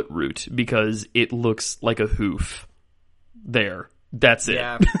Devil's Foot root because it looks like a hoof. There. That's it.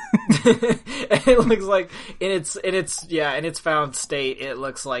 Yeah. It looks like in its found state, it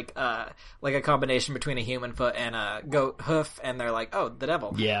looks like a combination between a human foot and a goat hoof, and they're like, oh, the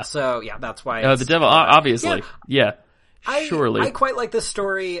devil. Yeah. So yeah, that's why. The devil, obviously. Yeah. Surely. I quite like this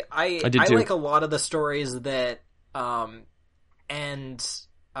story. I too. like a lot of the stories that end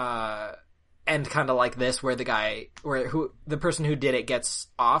kind of like this, where the person who did it gets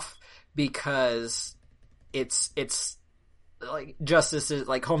off because it's like justice is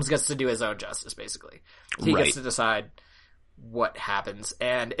like Holmes gets to do his own justice, basically. He gets to decide what happens,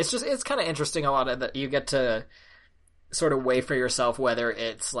 and it's kind of interesting. A lot of that you get to sort of weigh for yourself whether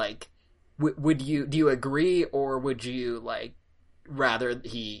it's like, do you agree, or would you like rather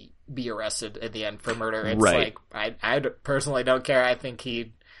he be arrested at the end for murder? It's like I personally don't care. I think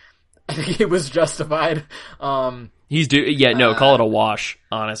I think he was justified. Call it a wash,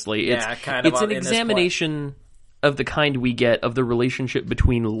 honestly. It's an examination of the kind we get of the relationship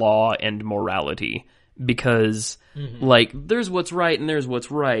between law and morality. Because, there's what's right and there's what's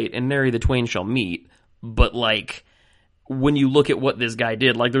right, and nary the twain shall meet. But, when you look at what this guy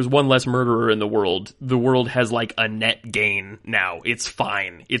did, there's one less murderer in the world. The world has, a net gain now. It's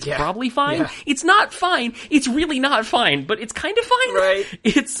fine. It's probably fine. Yeah. It's not fine. It's really not fine, but it's kind of fine. Right.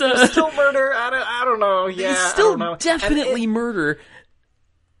 It's, still murder. I don't know. Yeah. It's still definitely murder.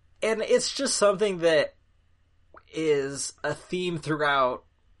 And it's just something that is a theme throughout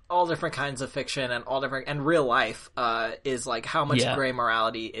all different kinds of fiction and and real life, is how much gray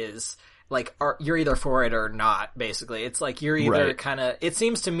morality is. You're either for it or not, basically. It's you're either it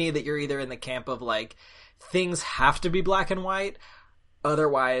seems to me that you're either in the camp of things have to be black and white,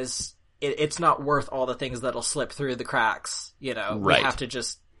 otherwise it's not worth all the things that'll slip through the cracks, Right. We have to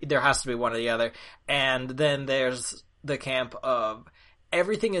there has to be one or the other. And then there's the camp of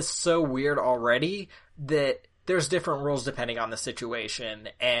everything is so weird already that there's different rules depending on the situation,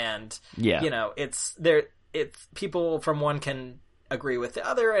 and it's people from one can agree with the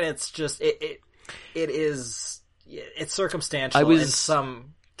other, and it's just it's circumstantial in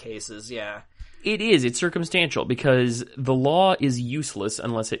some cases. It's circumstantial because the law is useless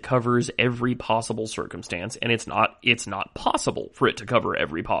unless it covers every possible circumstance, and it's not possible for it to cover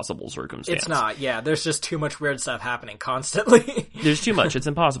every possible circumstance. It's not. There's just too much weird stuff happening constantly. There's too much. It's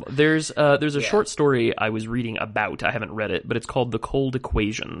impossible. There's a short story I was reading about. I haven't read it, but it's called The Cold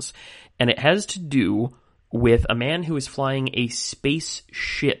Equations, and it has to do with a man who is flying a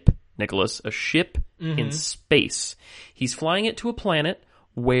spaceship, Nicholas, a ship in space. He's flying it to a planet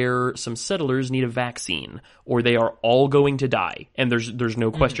where some settlers need a vaccine, or they are all going to die. And there's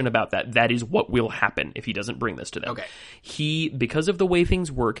no question about that. That is what will happen if he doesn't bring this to them. Okay. Because of the way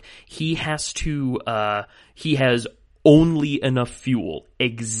things work, he has only enough fuel,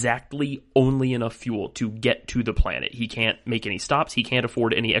 exactly only enough fuel to get to the planet. He can't make any stops. He can't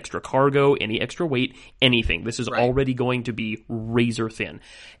afford any extra cargo, any extra weight, anything. This is already going to be razor thin.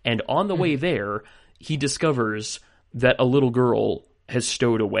 And on the way there, he discovers that a little girl has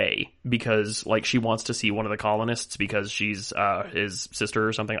stowed away because, she wants to see one of the colonists because she's his sister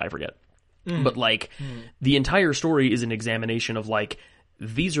or something. I forget. But, the entire story is an examination of,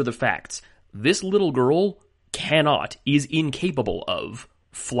 these are the facts. This little girl is incapable of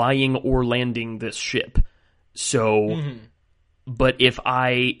flying or landing this ship. So, but if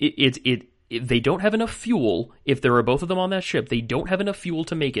they don't have enough fuel, if there are both of them on that ship, they don't have enough fuel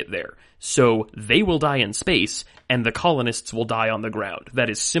to make it there. So they will die in space, and the colonists will die on the ground. That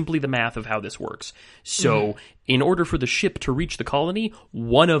is simply the math of how this works. So, in order for the ship to reach the colony,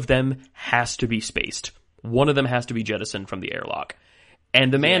 one of them has to be spaced. One of them has to be jettisoned from the airlock.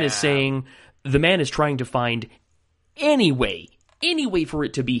 And the man is trying to find any way for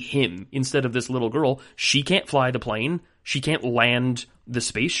it to be him instead of this little girl. She can't fly the plane. She can't land the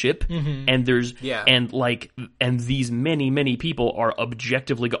spaceship. And and these many people are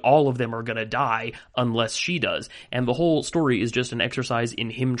objectively, all of them are gonna die unless she does. And the whole story is just an exercise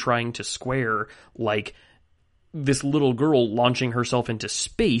in him trying to square, this little girl launching herself into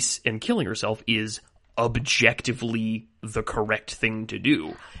space and killing herself is objectively the correct thing to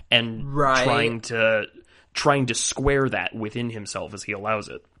do, and trying to square that within himself as he allows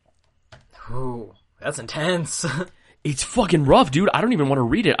it. Ooh, that's intense. It's fucking rough, dude. I don't even want to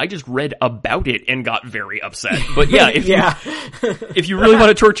read it. I just read about it and got very upset. But if you really want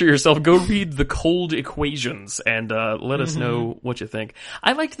to torture yourself, go read The Cold Equations and let us know what you think.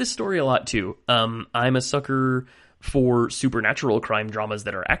 I liked this story a lot too. I'm a sucker for supernatural crime dramas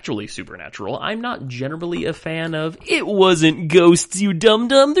that are actually supernatural. I'm not generally a fan of, it wasn't ghosts, you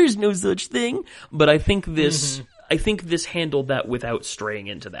dum-dum, there's no such thing. But I think this handled that without straying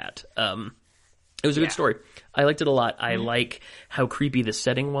into that. It was a good story. I liked it a lot. I like how creepy the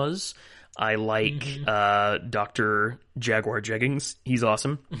setting was. I like Dr. Jaguar Jeggings. He's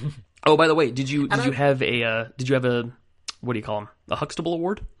awesome. Oh, by the way, did you have a what do you call him? A Huxtable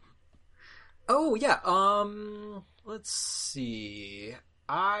Award? Oh yeah. Let's see.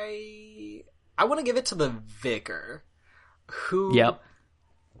 I want to give it to the Vicar, who,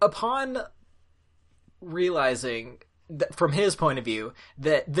 upon realizing that, from his point of view,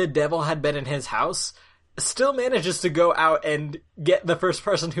 that the devil had been in his house, still manages to go out and get the first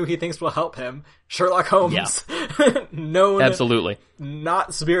person who he thinks will help him, Sherlock Holmes. Yeah. Known, absolutely,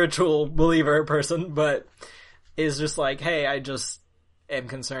 not spiritual believer person, but is just like, hey, I just am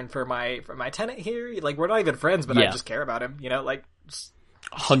concerned for my tenant here. Like, we're not even friends, but I just care about him. You know, like, just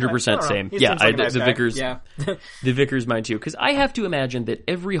 100% same. He Yeah, seems like a nice the guy. Vicar's, Yeah. the Vicar's mine too. Because I have to imagine that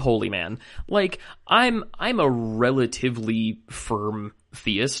every holy man, like I'm a relatively firm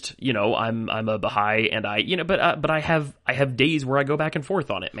theist. You know, I'm a Baha'i, and but I have days where I go back and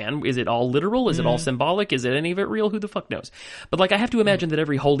forth on it. Man, is it all literal? Is it all symbolic? Is it any of it real? Who the fuck knows? But like, I have to imagine that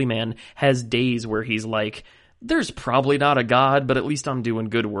every holy man has days where he's like, there's probably not a God, but at least I'm doing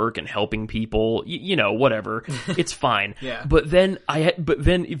good work and helping people, whatever. It's fine. Yeah. But then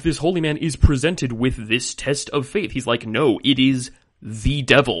if this holy man is presented with this test of faith, he's like, no, it is the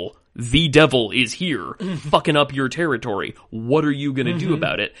devil. The devil is here, fucking up your territory. What are you gonna do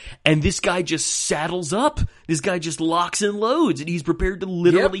about it? And this guy just saddles up. This guy just locks and loads, and he's prepared to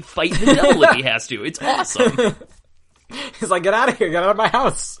literally fight the devil if he has to. It's awesome. He's like, get out of here, get out of my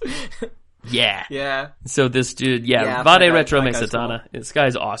house. Yeah. Yeah. So this dude, Yeah, Vade Retro that guy's Mesatana. This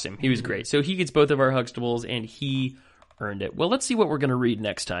guy's awesome. He was great. So he gets both of our Huxtables, and he earned it. Well, let's see what we're going to read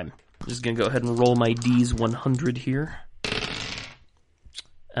next time. I'm just going to go ahead and roll my D's 100 here.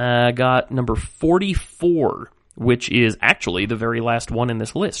 I got number 44, which is actually the very last one in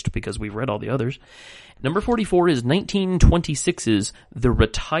this list, because we've read all the others. Number 44 is 1926's The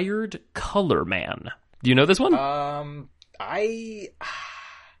Retired Color Man. Do you know this one?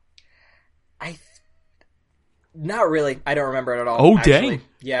 Not really. I don't remember it at all. Oh, actually. dang.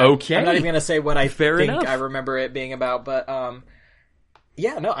 Yeah. Okay. I'm not even going to say what I Fair think enough. I remember it being about, but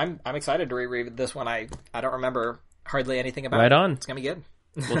yeah, no, I'm excited to reread this one. I don't remember hardly anything about it. Right on. It's going to be good.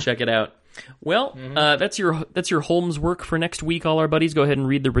 We'll check it out. Well, that's your Holmes work for next week, all our buddies. Go ahead and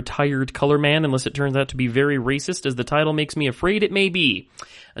read The Retired Color Man, unless it turns out to be very racist, as the title makes me afraid it may be.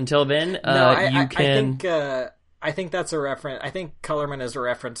 Until then, you can... I think that's a reference. I think Colorman is a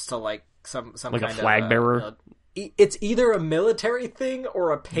reference to like some like kind a flag bearer. It's either a military thing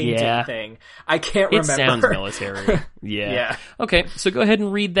or a painting thing. I can't remember. It sounds military. Yeah. Okay, so go ahead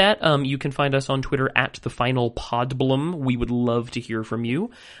and read that. You can find us on Twitter at @TheFinalPodblum. We would love to hear from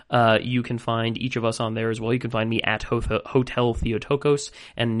you. You can find each of us on there as well. You can find me at Hotel Theotokos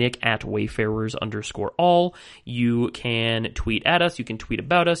and Nick at Wayfarers_all. You can tweet at us. You can tweet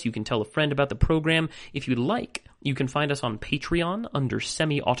about us. You can tell a friend about the program if you'd like. You can find us on Patreon under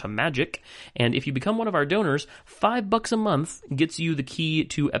Semi-Automagic, and if you become one of our donors, $5 a month gets you the key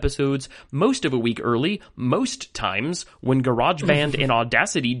to episodes most of a week early, most times when GarageBand and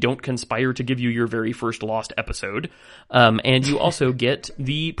Audacity don't conspire to give you your very first lost episode. And you also get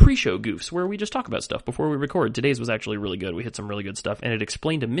the pre-show goofs, where we just talk about stuff before we record. Today's was actually really good. We hit some really good stuff, and it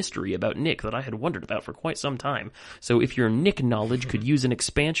explained a mystery about Nick that I had wondered about for quite some time. So if your Nick knowledge could use an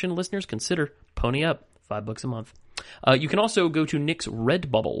expansion, listeners, consider pony up. $5 a month. You can also go to Nick's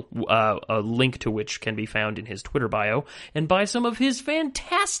Redbubble, a link to which can be found in his Twitter bio, and buy some of his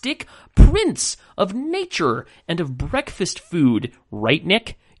fantastic prints of nature and of breakfast food. Right,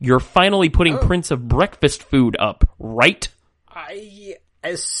 Nick? You're finally putting prints of breakfast food up, right?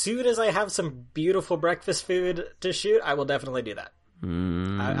 As soon as I have some beautiful breakfast food to shoot, I will definitely do that.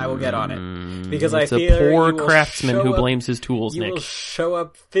 I will get on it, because It's I feel a poor you will craftsman who show up- blames his tools, You Nick. will show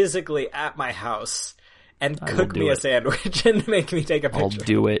up physically at my house and I will cook do me a it. sandwich and make me take a picture. I'll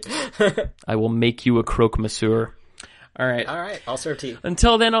do it. I will make you a croque monsieur. All right. All right, I'll serve tea.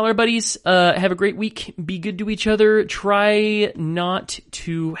 Until then, all our buddies, have a great week. Be good to each other. Try not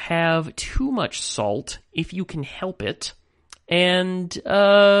to have too much salt if you can help it. And wear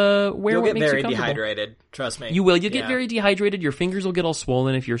You'll what get makes very you comfortable. dehydrated. Trust me. You will. You'll get very dehydrated. Your fingers will get all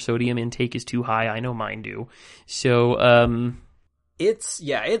swollen if your sodium intake is too high. I know mine do. So, It's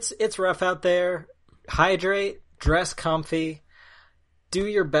rough out there. Hydrate, dress comfy, do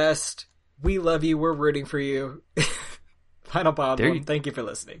your best. We love you. We're rooting for you. Final problem. Thank you for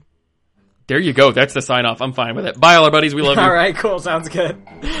listening. There you go. That's the sign off. I'm fine with it. Bye, all our buddies. We love you. All right, cool. Sounds good.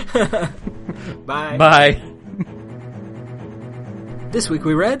 Bye. Bye. This week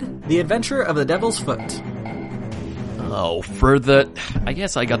we read The Adventure of the Devil's Foot. Oh, I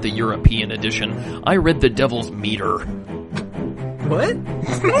guess I got the European edition. I read The Devil's Meter. What?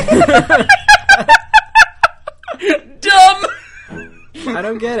 Dumb! I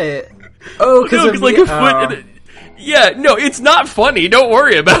don't get it. Oh, because No, 'cause like a foot in it. Yeah, no, it's not funny. Don't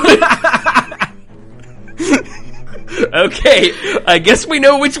worry about it. Okay, I guess we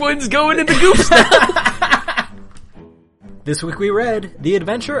know which one's going in the goofs now. This week we read The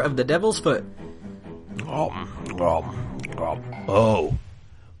Adventure of the Devil's Foot.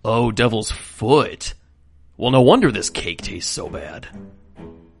 Oh, Devil's Foot. Well, no wonder this cake tastes so bad.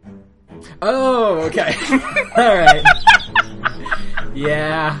 Oh, okay. All right.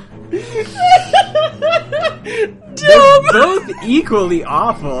 Yeah. They're both equally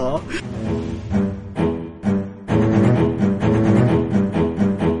awful.